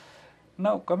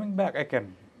 Now, coming back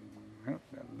again,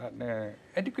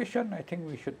 education, I think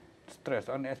we should stress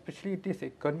on, especially this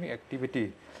economic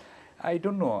activity. I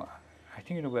don't know, I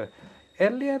think,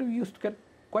 earlier we used to get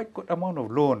quite good amount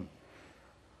of loan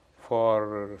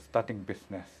for starting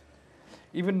business.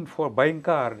 Even for buying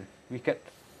car, we get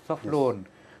soft loan.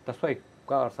 That's why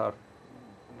cars are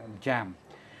jammed.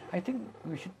 I think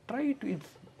we should try to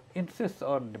insist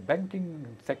on the banking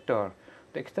sector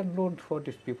to extend loans for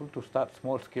these people to start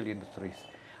small-scale industries.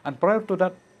 And prior to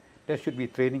that, there should be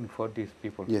training for these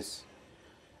people. Yes.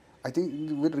 I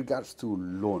think with regards to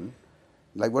loan,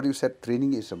 like what you said,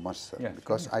 training is a must, sir. Yes,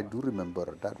 because I do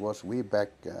remember that was way back,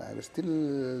 I was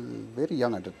still very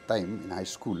young at the time in high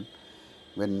school,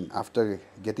 when after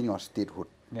getting our statehood.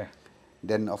 Yeah.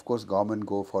 Then of course government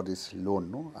go for this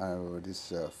loan,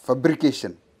 this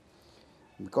fabrication.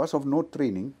 Because of no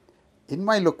training, in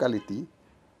my locality,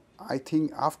 I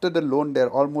think after the loan there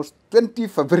are almost 20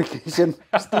 fabrication,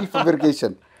 steel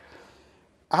fabrication.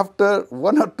 after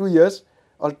 1 or 2 years,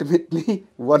 ultimately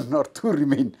 1 or 2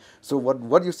 remain. So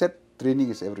what you said, training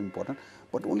is very important.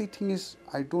 But only thing is,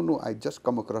 I don't know, I just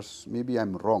come across, maybe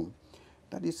I'm wrong,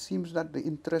 that it seems that the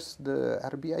interest, the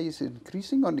RBI is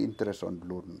increasing on the interest on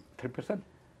loan. 3%.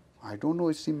 I don't know,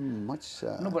 it seems much.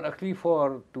 No, but actually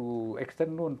to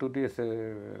extend loan to this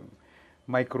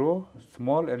micro,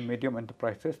 small and medium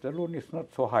enterprises, the loan is not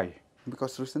so high.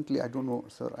 Because recently, I don't know,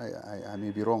 sir, I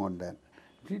may be wrong on that.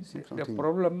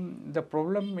 The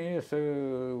problem is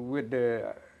with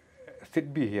the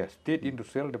SIDB here, State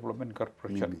Industrial Development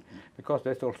Corporation, because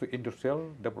there's also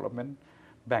Industrial Development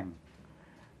Bank,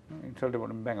 Industrial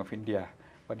Development Bank of India.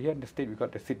 But here in the state we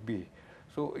got the SIDB.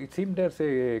 So it seems there's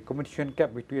a competition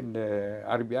gap between the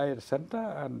RBI at the center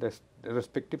and the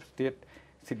respective state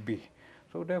SIDB.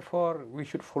 So therefore we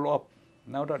should follow up.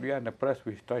 Now that we are in the press,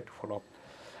 we try to follow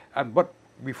up. But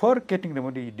before getting the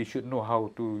money, they should know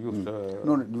how to use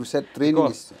No, you said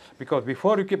training because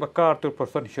before you give a car to a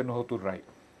person, he should know how to drive.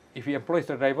 If he employs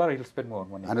the driver, he'll spend more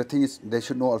money. And the thing is, they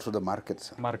should know also the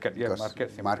markets. Market, yeah,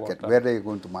 market. Where they are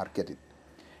going to market it.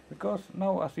 Because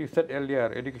now, as you said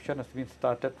earlier, education has been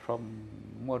started from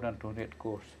more than 200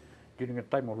 course during the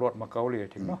time of Lord Macaulay, I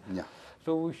think, no? Yeah.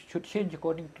 So we should change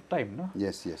according to time, no?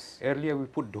 Yes, yes. Earlier we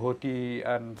put dhoti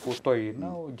and putoi,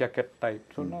 now jacket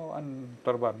type. So now and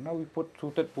turban. Now we put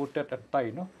suited, putted and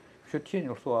tie, no? Should change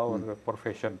also our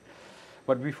profession.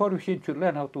 But before we change, should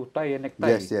learn how to tie a necktie.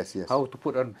 Yes, yes, yes. How to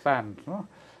put on pants, no?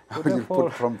 So you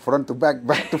put from front to back,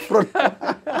 back to front.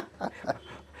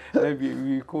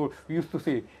 we used to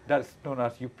say that's known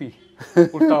as UP,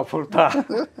 Ulta Fulta.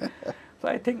 So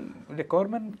I think the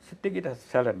government should take it as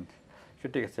a challenge.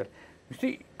 Should take it as a challenge. You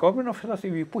see, government officers,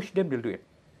 if we push them, they'll do it.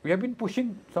 We have been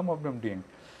pushing, some of them doing.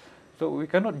 So we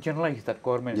cannot generalize that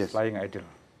government is lying idle.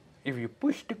 If you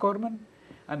push the government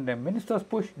and the ministers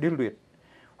push, they'll do it.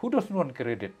 Who doesn't want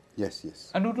credit? Yes,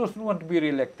 yes. And who doesn't want to be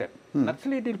re-elected?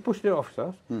 Naturally, they'll push their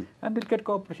officers and they'll get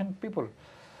cooperation people.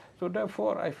 So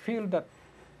therefore, I feel that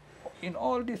in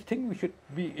all these things, we should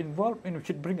be involved and we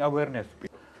should bring awareness.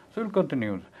 So we'll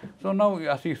continue. So now,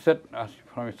 as you said,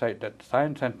 from your side, that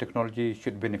science and technology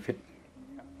should benefit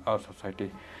our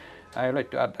society. I would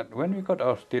like to add that when we got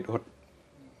our statehood,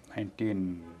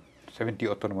 1970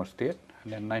 autonomous state,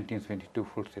 and then 1972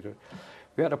 full statehood,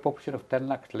 we had a population of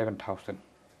 10,11,000.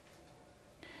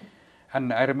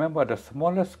 And I remember the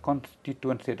smallest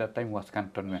constituency at that time was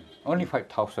cantonment, only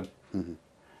 5,000.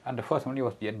 And the first only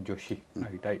was the N. Joshi,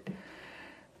 he died.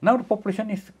 Now the population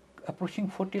is approaching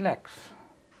 40 lakhs.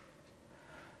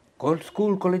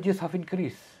 School colleges have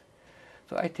increased.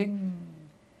 So I think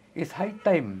it's high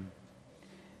time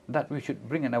that we should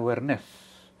bring an awareness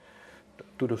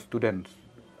to the students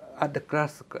at the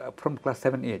class, from class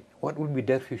 7, 8. What will be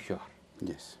their future?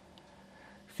 Yes.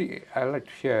 See, I like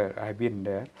to share, I've been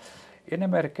there. In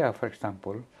America, for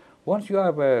example, once you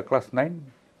have class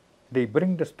 9, they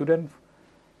bring the students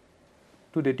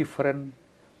to the different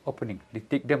opening. They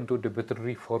take them to the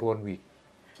veterinary for 1 week.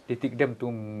 They take them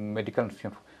to medical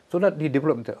institute so that they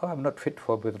develop. Oh, I'm not fit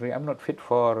for veterinary. I'm not fit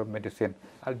for medicine.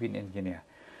 I'll be an engineer.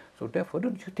 So therefore,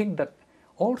 don't you think that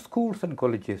all schools and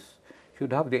colleges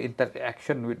should have the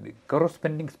interaction with the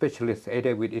corresponding specialists,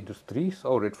 either with industries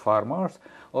or with farmers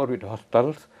or with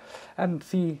hospitals, and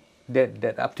see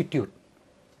that aptitude?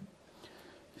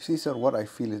 You see, sir, what I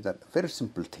feel is that a very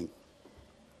simple thing.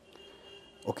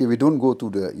 Okay, we don't go to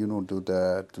the,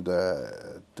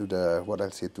 to the what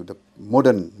I'll say, to the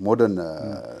modern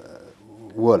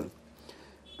world.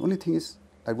 The only thing is,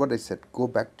 like what I said, go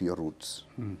back to your roots.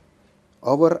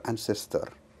 Our ancestor,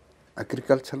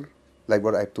 agriculture, like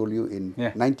what I told you in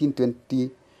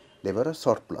 1920, they were a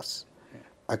surplus.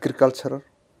 Agriculture,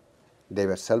 they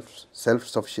were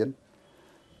self-sufficient.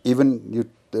 Even you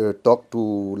talk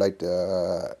to like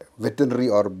veterinary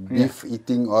or beef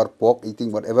eating or pork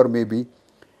eating, whatever may be,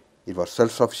 it was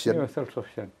self-sufficient. They were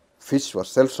self-sufficient. Fish was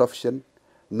self-sufficient.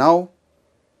 Now,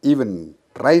 even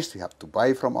rice you have to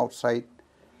buy from outside.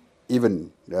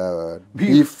 Even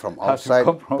beef from outside,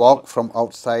 pork from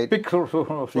outside, pig from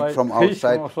outside, from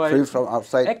outside, fish from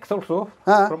outside, eggs also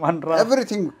from Andhra.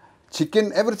 Everything,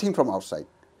 chicken, everything from outside.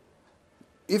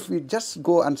 If we just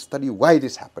go and study why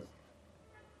this happened,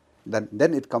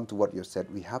 then it comes to what you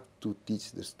said. We have to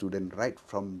teach the student right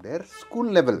from their school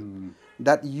level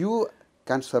that you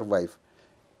can survive.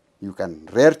 You can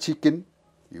rear chicken,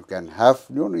 you can have,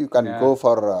 you can go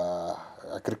for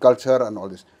agriculture and all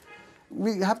this.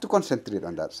 We have to concentrate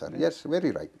on that, sir. Yes,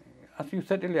 very right. As you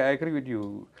said earlier, I agree with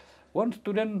you. Once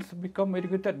students become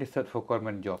educated, they search for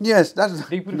government job. Yes, that's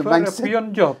they prefer the mindset. A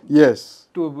peon job. Yes.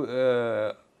 To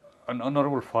an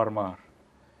honorable farmer.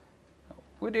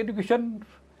 With education,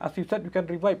 as you said, we can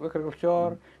revive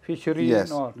agriculture, fishery,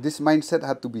 Yes, and all. this mindset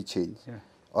had to be changed. Yeah.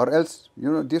 Or else,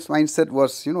 this mindset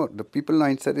was, the people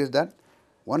mindset is that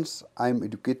once I'm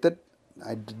educated,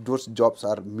 those jobs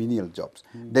are menial jobs.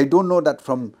 They don't know that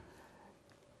from,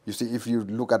 you see, if you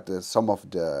look at some of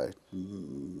the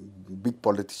big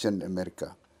politicians in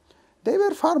America, they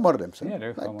were farmer themselves. Yeah, they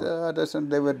were like farmer. the others, and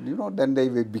they were, then they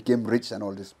became rich and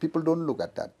all this. People don't look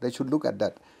at that. They should look at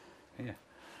that. Yeah.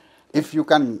 If you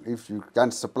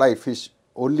can supply fish,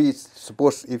 only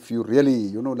suppose if you really,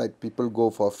 like people go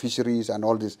for fisheries and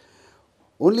all this,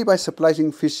 only by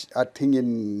supplying fish, I think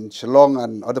in Shillong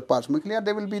and other parts of Meghalaya,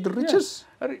 they will be the richest.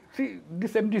 Yeah. See,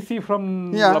 this MDC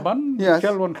from Yeah, Laban, yes.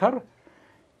 Shell one car.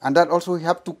 And that also you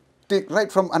have to take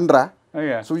right from Andhra.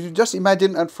 Yeah. So you just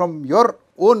imagine from your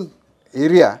own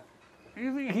area.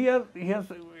 He has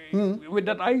with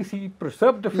that ice, he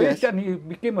preserved the fish, Yes. and he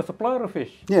became a supplier of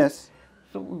fish. Yes.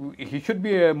 So he should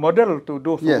be a model to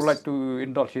those Yes. who like to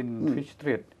indulge in fish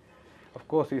trade. Of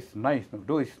course, it's nice,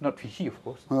 though it's not fishy, of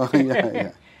course. Oh,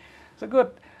 yeah. So good.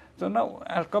 So now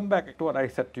I'll come back to what I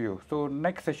said to you. So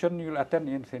next session you'll attend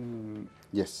in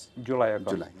Yes. July,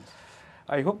 August. July. Yes.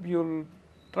 I hope you'll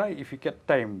try, if you get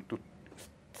time, to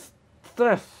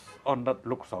stress on that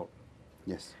looks out.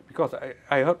 Yes. Because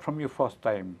I heard from you first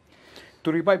time,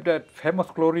 to revive that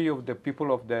famous glory of the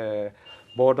people of the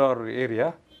border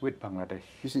area with Bangladesh.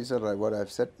 You see, sir, what I've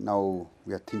said, now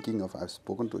we are thinking of, I've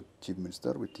spoken to Chief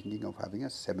Minister, we're thinking of having a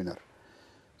seminar.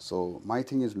 So my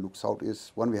thing is, looks out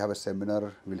is, when we have a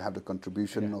seminar, we'll have the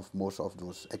contribution of most of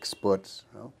those experts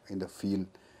in the field.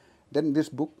 Then this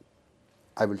book,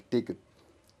 I will take it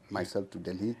myself to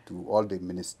Delhi, to all the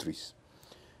ministries.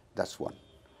 That's one.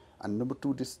 And number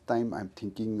two, this time I'm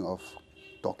thinking of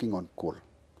talking on coal.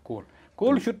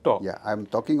 Coal should talk. Yeah, I'm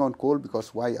talking on coal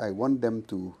because why? I want them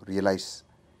to realize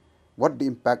what the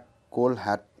impact coal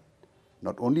had,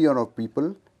 not only on our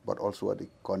people, but also on the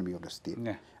economy of the state.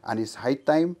 Yeah. And it's high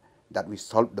time that we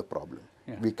solve the problem.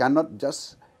 Yeah. We cannot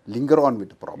just linger on with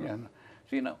the problem. Yeah.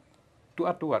 See now, to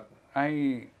add to what,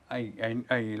 I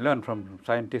learned from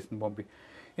scientists in Bombay.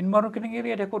 In Marunkening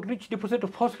area, they got rich deposit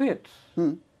of phosphates,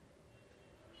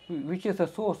 which is a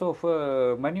source of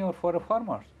manure for the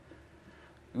farmers.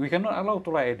 We cannot allow to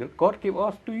lie idle. God gave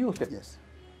us to use it. Yes.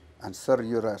 And sir,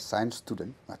 you're a science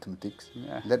student, mathematics.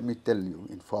 Yeah. Let me tell you,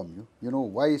 inform you. You know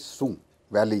why Sung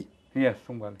Valley Yes,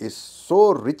 Sumbali. is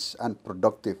so rich and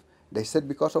productive? They said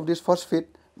because of this phosphate.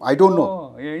 I don't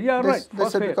know. Yeah, right. They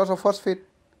said because of phosphate.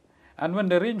 And when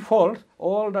the rain falls,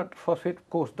 all that phosphate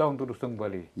goes down to the Sung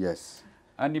Valley. Yes.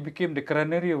 And it became the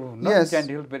granary of not Yes. Giant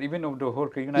Hills, but even of the whole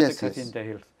United Yes, yes. Giant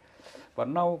Hills. But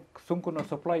now Sung could not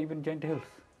supply even Giant Hills.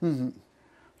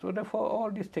 So therefore,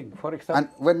 all these things, for example. And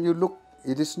when you look,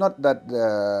 it is not that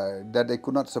that they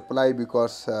could not supply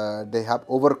because they have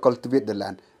over-cultivate the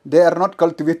land. They are not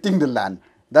cultivating the land.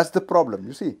 That's the problem,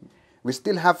 you see. We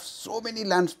still have so many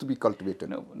lands to be cultivated.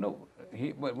 No.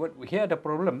 Here the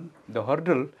problem, the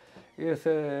hurdle, is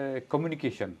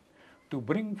communication. To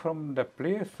bring from the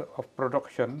place of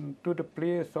production to the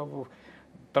place of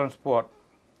transport,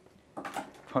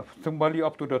 from Sumbali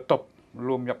up to the top,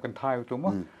 Loniak and Thai,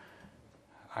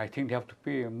 I think they have to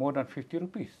pay more than 50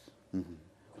 rupees.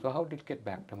 So how did they get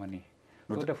back the money?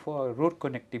 So therefore, road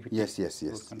connectivity. Yes.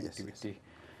 Road connectivity.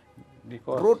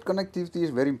 Because Road connectivity is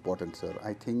very important, sir.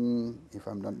 I think, if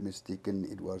I'm not mistaken,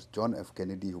 it was John F.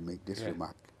 Kennedy who made this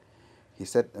remark. He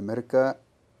said, America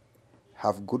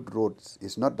have good roads.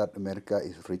 It's not that America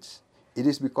is rich. It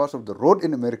is because of the road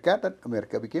in America that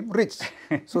America became rich.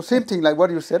 So same thing like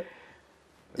what you said.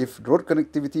 If road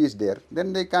connectivity is there,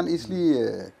 then they can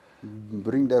easily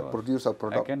bring their produce or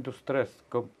product. I can to stress,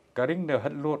 carrying the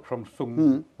head load from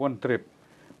Sung, one trip,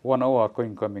 1 hour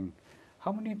coming.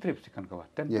 How many trips you can go?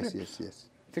 10 trips? Yes.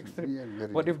 6 trips. Yeah,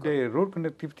 but if the road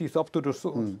connectivity is up to the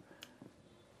source,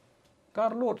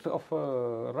 carloads of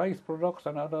rice products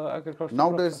and other agricultural Now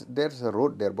products. there's a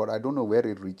road there, but I don't know where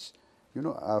it reached. You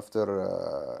know,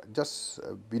 after just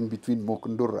been between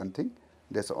Mokundur and thing,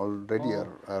 there's already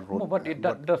a road. No, but it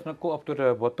does not go up to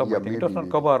the bottom. Yeah, I think. It does not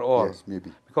maybe. cover all. Yes,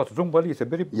 maybe. Because Sumbali is a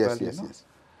very big valley. Yes. No?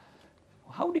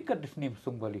 How did you get this name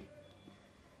Sumbali?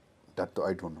 That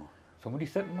I don't know. Somebody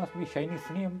said it must be Chinese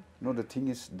name. No, the thing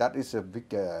is, that is a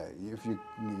big, if you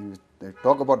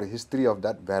talk about the history of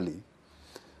that valley,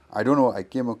 I don't know, I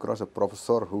came across a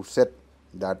professor who said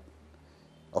that,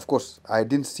 of course, I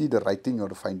didn't see the writing or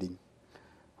the finding,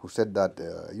 who said that,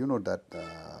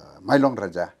 Mailong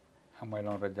Raja.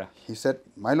 Mailong Raja. He said,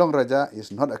 Mailong Raja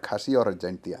is not a Khasi or a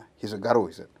Jaintia. He's a Garo,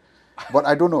 he said. But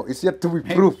I don't know, it's yet to be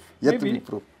proved. Yet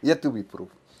to be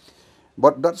proved.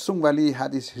 But that Sung Valley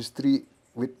had its history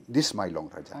with this Mailong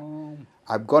Raja.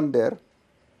 I've gone there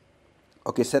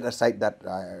Okay, set aside that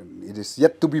it is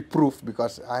yet to be proved,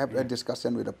 because I have a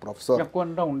discussion with a professor. You have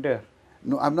gone down there.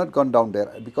 No, I've not gone down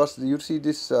there, because you see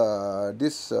this, I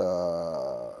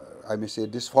may say,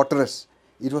 this fortress,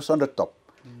 it was on the top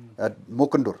at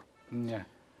Mokandur. Yeah.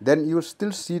 Then you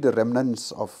still see the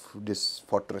remnants of this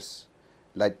fortress,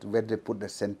 like where they put the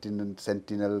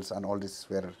sentinels and all this,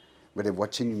 where they're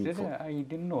watching. I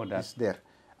didn't know that. It's there.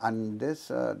 And there's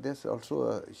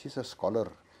also, she's a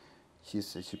scholar. She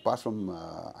passed from,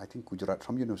 I think, Gujarat,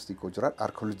 from University Gujarat,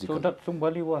 archaeological. So that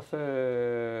Sumbali was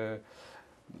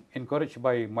encouraged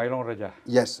by Mailong Raja.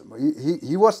 Yes,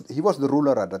 he was the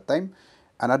ruler at that time,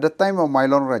 and at the time of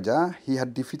Mailong Raja, he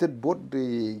had defeated both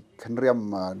the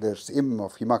Khanriam, the aim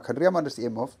of Hima Khanriam and the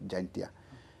aim of Jaintia.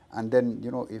 And then,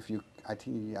 if you, I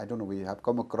don't know, we have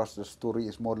come across the story.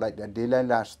 It's more like the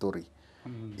Delilah story,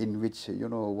 in which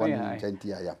one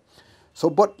Jaintia. Yeah. So,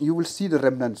 but you will see the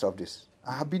remnants of this.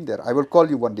 I have been there. I will call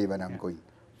you one day when I'm going.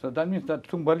 So that means that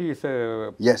Sumbali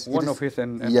is one of his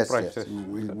enterprises. Yes,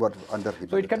 we were under him.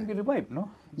 So it can be revived, no?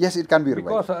 Yes, it can be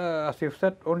revived. Because, as you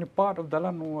said, only part of the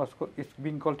land is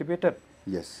being cultivated.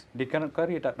 Yes. They cannot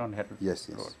carry that on head. Yes.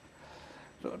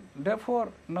 So therefore,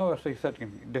 now as I said,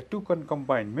 the two can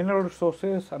combine mineral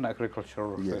resources and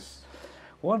agricultural resources. Yes.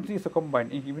 Once these are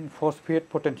combined, even phosphate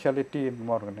potentiality in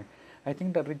more organic, I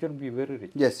think the region will be very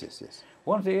rich. Yes.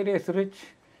 Once the area is rich,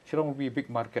 Shillong will be a big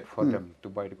market for them to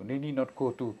buy the goods. They need not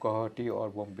go to Guwahati or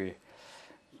Bombay.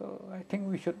 So I think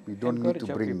we should don't need encourage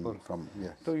to our bring people. from.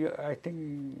 Yes. So I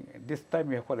think this time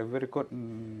we have got a very good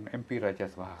MP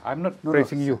Rajaswa. I'm not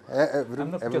praising you.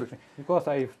 I'm not just because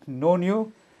I've known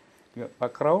you, your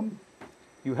background.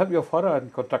 You have your father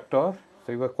and contractor,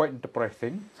 so you are quite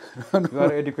enterprising. You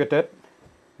are educated.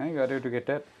 You are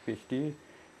educated, PhD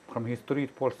from history,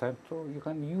 Pol Science. So you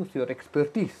can use your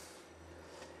expertise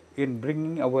in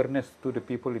bringing awareness to the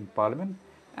people in Parliament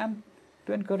and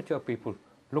to encourage our people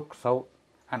look south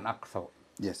and act south.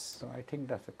 Yes. So I think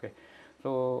that's okay.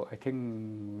 So I think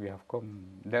we have come.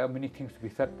 There are many things to be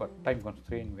said, but time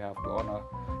constraint. We have to honor.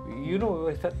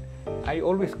 I said I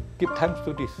always give thanks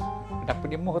to this. I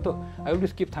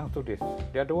always give thanks to this.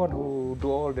 They are the one who do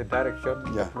all the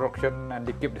direction, the production, and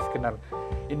they keep the scanner.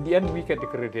 In the end, we get the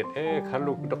credit.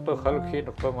 Dr. Kharlukhi,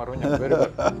 Dr. Wanweiroy, very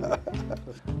good.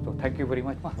 So thank you very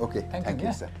much, Ma. Okay. Thank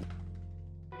you, sir.